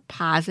out what the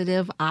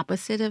positive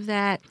opposite of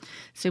that.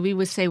 So we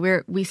would say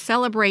we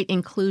celebrate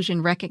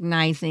inclusion,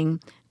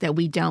 recognizing that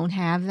we don't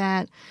have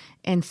that.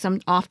 And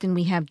often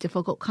we have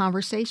difficult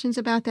conversations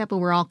about that, but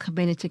we're all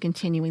committed to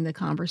continuing the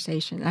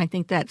conversation. And I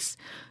think that's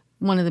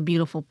one of the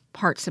beautiful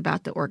parts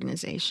about the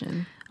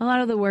organization. A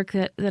lot of the work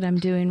that I'm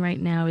doing right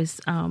now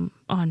is on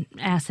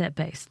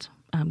asset-based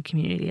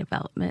community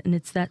development. And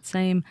it's that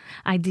same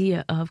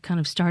idea of kind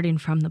of starting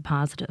from the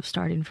positive,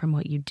 starting from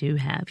what you do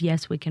have.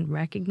 Yes, we can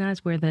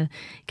recognize where the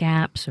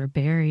gaps or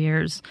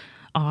barriers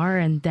are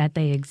and that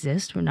they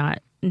exist. We're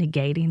not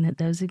negating that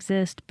those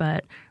exist,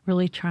 but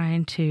really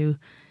trying to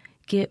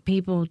get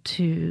people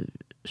to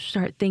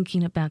start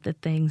thinking about the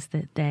things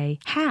that they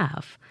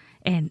have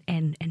and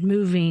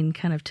moving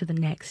kind of to the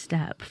next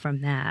step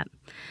from that.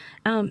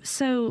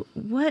 So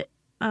what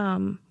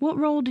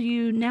role do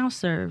you now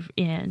serve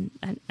in?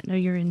 I know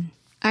you're in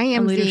I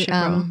am the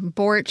role.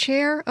 Board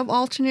chair of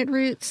Alternate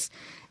Roots,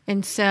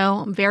 and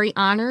so I'm very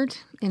honored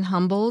and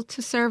humbled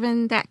to serve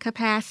in that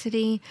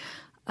capacity.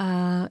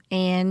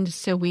 And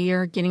so we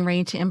are getting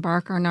ready to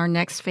embark on our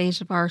next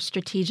phase of our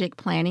strategic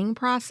planning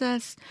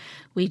process.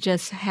 We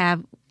just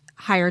have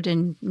hired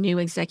a new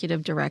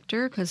executive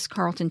director because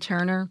Carlton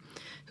Turner,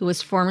 who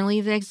was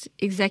formerly the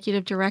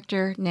executive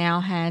director, now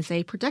has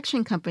a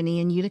production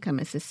company in Utica,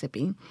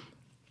 Mississippi.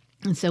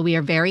 And so we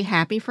are very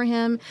happy for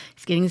him.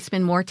 He's getting to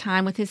spend more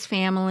time with his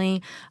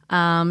family.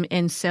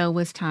 And so it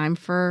was time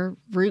for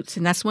Roots.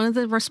 And that's one of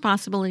the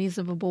responsibilities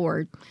of a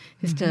board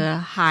is to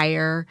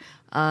hire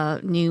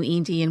a new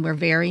ED. And we're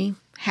very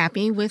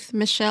happy with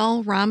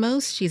Michelle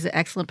Ramos. She's an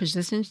excellent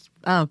position.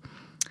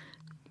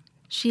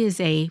 She is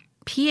a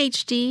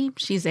PhD.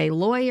 She's a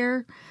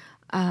lawyer.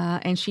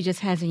 And she just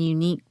has a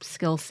unique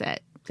skill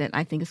set that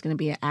I think is going to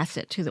be an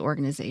asset to the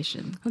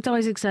organization. It's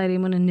always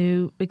exciting when a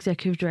new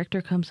executive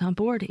director comes on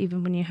board,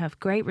 even when you have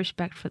great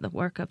respect for the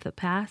work of the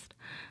past.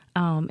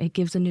 It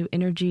gives a new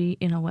energy,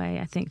 in a way,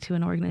 I think, to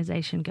an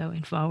organization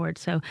going forward.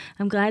 So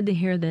I'm glad to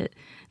hear that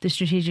the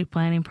strategic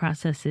planning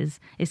process is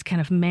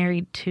kind of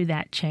married to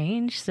that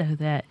change so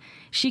that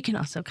she can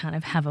also kind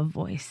of have a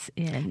voice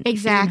in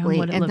exactly.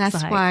 What it and looks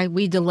that's like. why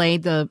we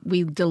delayed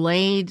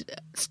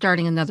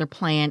starting another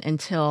plan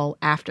until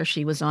after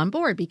she was on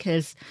board,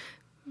 because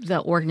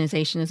the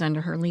organization is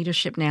under her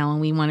leadership now, and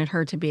we wanted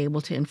her to be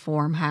able to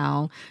inform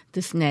how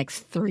this next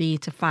 3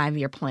 to 5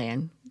 year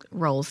plan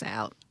rolls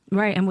out.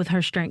 Right, and with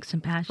her strengths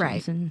and passions.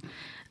 Right.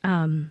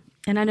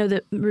 And I know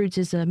that Roots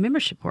is a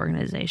membership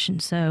organization,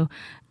 so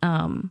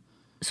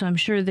I'm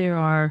sure there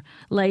are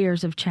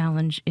layers of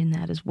challenge in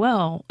that as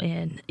well,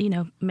 and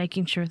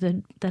making sure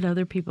that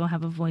other people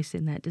have a voice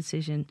in that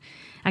decision.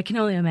 I can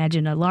only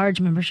imagine a large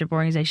membership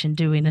organization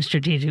doing a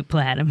strategic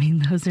plan. I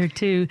mean, those are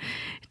two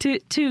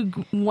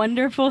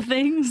wonderful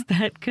things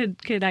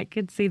that I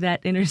could see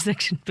that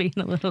intersection being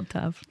a little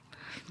tough.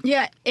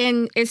 Yeah,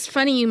 and it's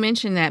funny you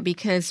mention that,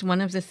 because one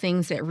of the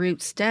things that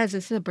Roots does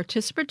is a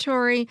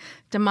participatory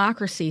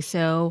democracy.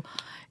 So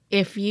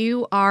if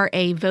you are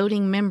a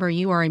voting member,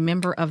 you are a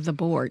member of the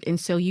board. And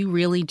so you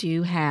really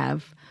do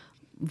have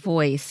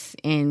voice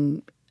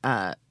and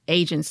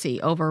agency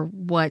over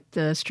what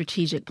the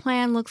strategic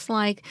plan looks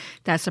like.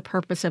 That's the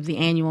purpose of the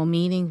annual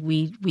meeting.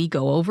 We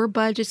go over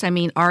budgets. I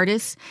mean,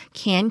 artists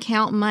can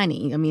count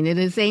money. I mean, it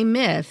is a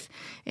myth,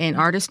 and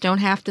artists don't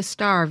have to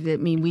starve. I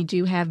mean, we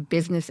do have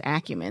business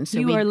acumen. So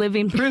you are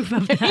living proof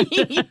of that.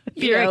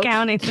 If you're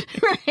accounting.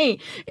 Right.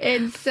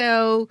 And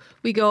so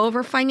we go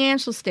over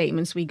financial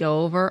statements. We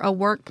go over a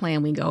work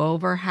plan. We go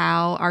over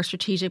how our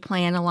strategic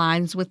plan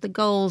aligns with the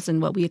goals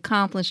and what we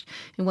accomplished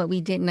and what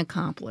we didn't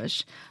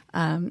accomplish.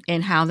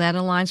 And how that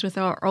aligns with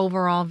our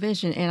overall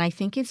vision. And I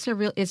think it's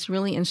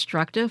really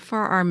instructive for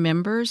our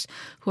members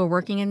who are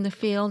working in the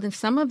field. And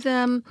some of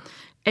them,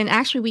 and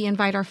actually we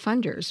invite our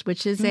funders,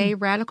 which is a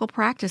radical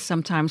practice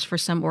sometimes for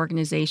some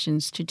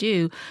organizations to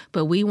do,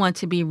 but we want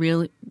to be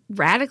really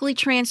radically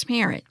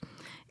transparent.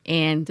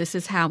 And this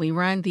is how we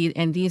run,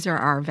 and these are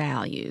our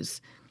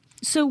values.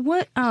 So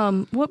what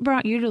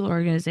brought you to the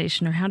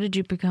organization, or how did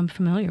you become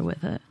familiar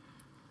with it?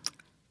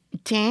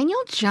 Daniel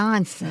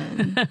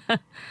Johnson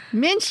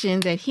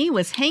mentioned that he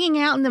was hanging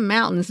out in the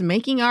mountains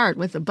making art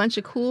with a bunch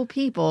of cool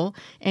people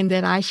and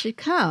that I should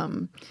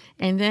come.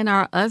 And then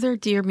our other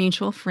dear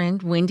mutual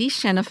friend, Wendy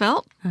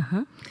Schenefeld,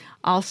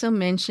 also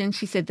mentioned,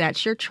 she said,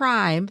 that's your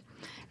tribe.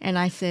 And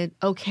I said,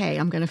 okay,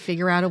 I'm going to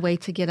figure out a way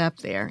to get up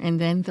there. And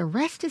then the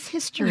rest is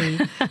history.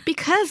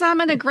 Because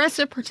I'm an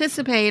aggressive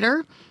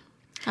participator,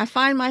 I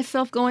find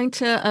myself going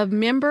to a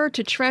member,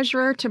 to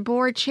treasurer, to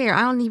board chair.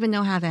 I don't even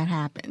know how that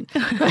happened.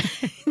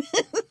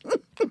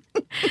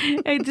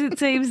 It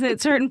seems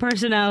that certain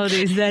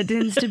personalities, that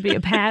tends to be a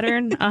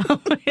pattern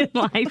in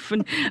life.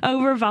 And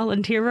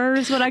over-volunteerer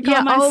is what I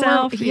call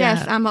myself.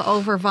 Yes, I'm an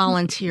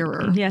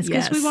over-volunteerer. Yes,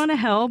 because we want to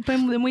help,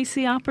 and then we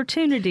see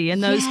opportunity,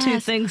 and those two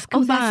things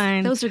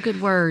combined. Those are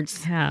good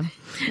words. Yeah.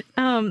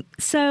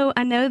 So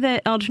I know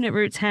that Alternate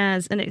Roots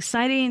has an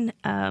exciting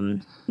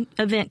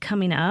event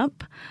coming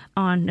up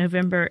on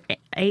November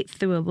 8th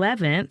through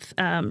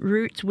 11th,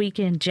 Roots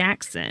Weekend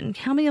Jackson.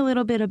 Tell me a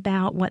little bit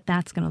about what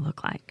that's going to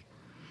look like.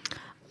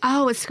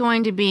 Oh, it's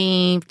going to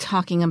be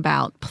talking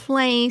about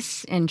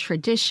place and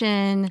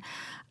tradition.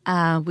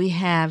 We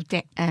have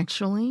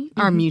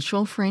our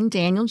mutual friend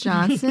Daniel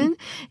Johnson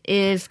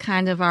is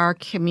kind of our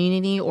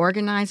community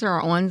organizer, our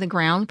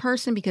on-the-ground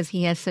person, because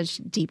he has such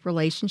deep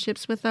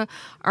relationships with the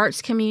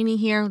arts community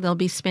here. They'll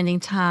be spending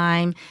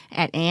time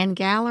at Ann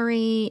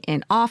Gallery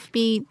and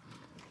Offbeat.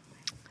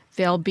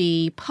 There'll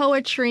be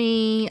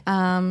poetry,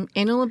 and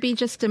it'll be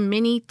just a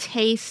mini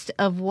taste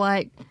of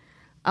what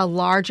a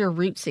larger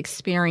Roots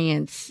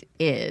experience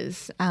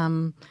is.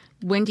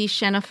 Wendy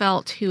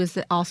Schenefeld, who is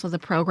also the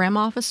program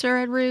officer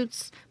at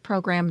Roots,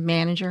 program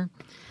manager,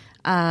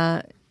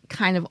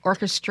 kind of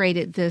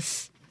orchestrated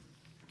this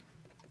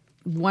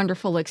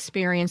wonderful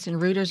experience,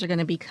 and rooters are going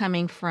to be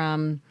coming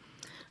from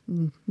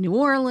New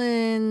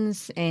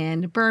Orleans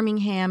and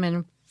Birmingham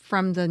and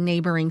from the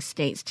neighboring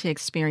states to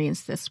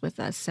experience this with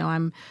us. So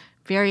I'm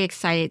very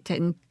excited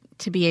to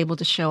be able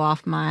to show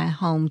off my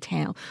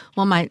hometown,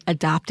 my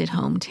adopted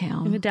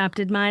hometown. I've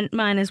adopted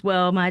mine as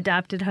well, my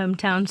adopted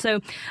hometown.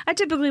 So I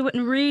typically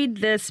wouldn't read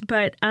this,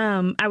 but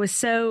I was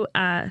so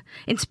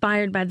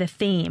inspired by the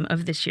theme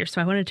of this year. So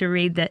I wanted to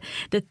read that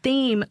the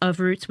theme of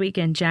Roots Week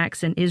in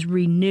Jackson is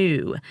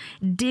renew,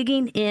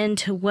 digging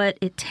into what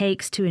it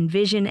takes to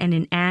envision and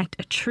enact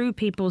a true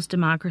people's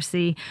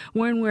democracy,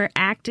 one where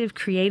active,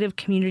 creative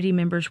community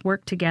members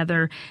work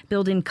together,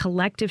 building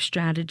collective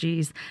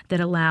strategies that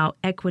allow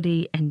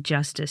equity and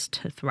justice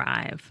to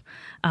thrive.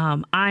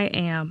 I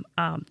am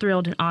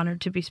thrilled and honored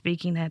to be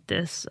speaking at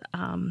this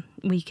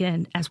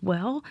weekend as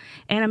well.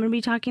 And I'm going to be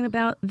talking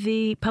about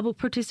the public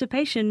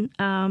participation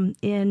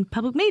in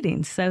public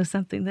meetings. So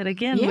something that,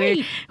 again,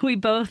 we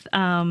both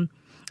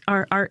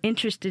are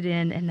interested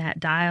in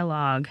that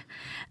dialogue.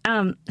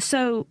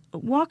 So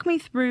walk me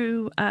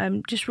through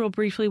just real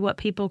briefly what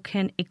people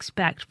can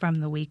expect from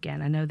the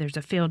weekend. I know there's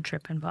a field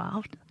trip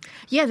involved.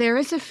 Yeah, there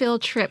is a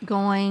field trip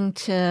going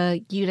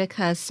to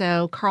Utica.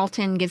 So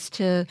Carlton gets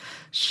to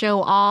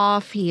show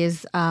off. He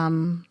is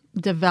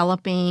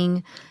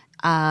developing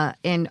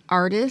an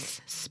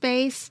artist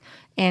space.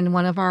 And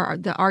one of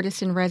the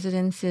artists in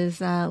residence is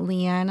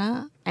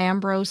Leanna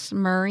Ambrose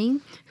Murray,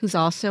 who's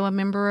also a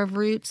member of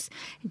Roots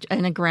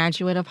and a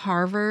graduate of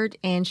Harvard.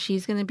 And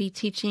she's going to be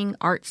teaching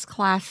arts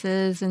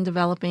classes and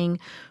developing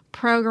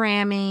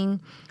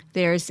programming.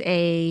 There's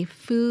a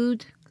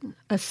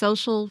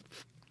social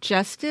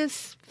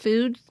justice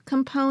food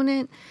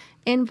component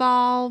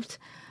involved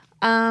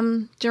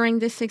during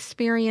this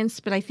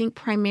experience. But I think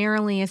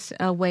primarily it's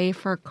a way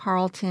for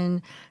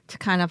Carlton to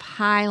kind of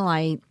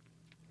highlight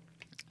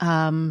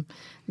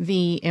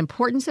the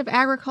importance of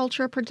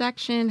agricultural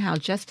production, how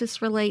justice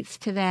relates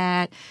to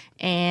that,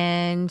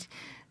 and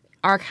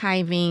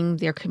archiving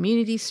their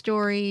community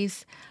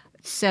stories.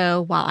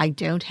 So while I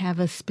don't have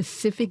a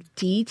specific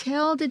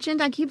detailed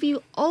agenda, I give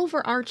you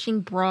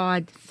overarching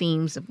broad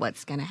themes of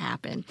what's going to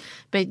happen.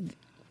 But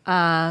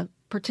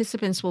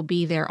participants will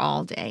be there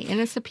all day. And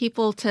it's the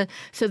people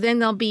so then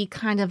there'll be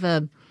kind of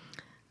a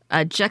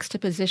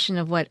juxtaposition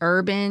of what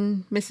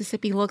urban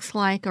Mississippi looks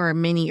like, or a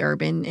mini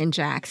urban in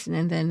Jackson,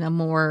 and then a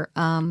more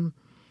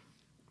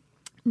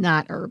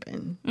not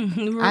urban,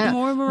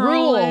 more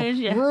rural.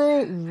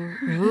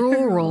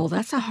 Rural.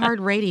 That's a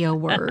hard radio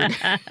word.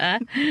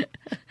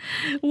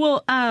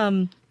 Well,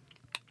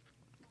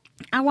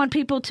 I want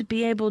people to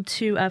be able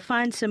to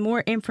find some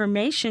more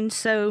information.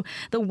 So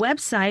the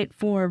website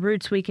for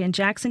Roots Week in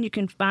Jackson, you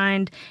can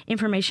find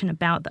information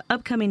about the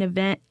upcoming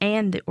event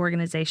and the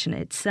organization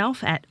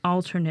itself at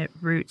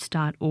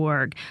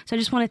alternateroots.org. So I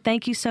just want to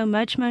thank you so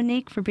much,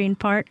 Monique, for being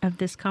part of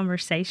this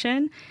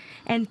conversation.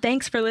 And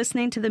thanks for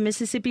listening to the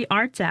Mississippi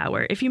Arts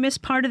Hour. If you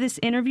missed part of this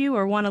interview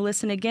or want to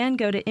listen again,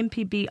 go to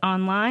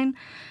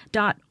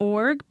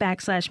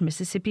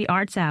mpbonline.org/Mississippi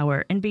Arts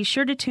Hour. And be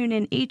sure to tune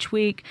in each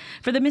week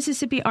for the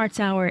Mississippi Arts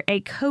Hour,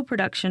 a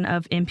co-production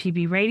of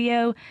MPB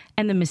Radio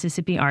and the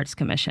Mississippi Arts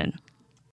Commission.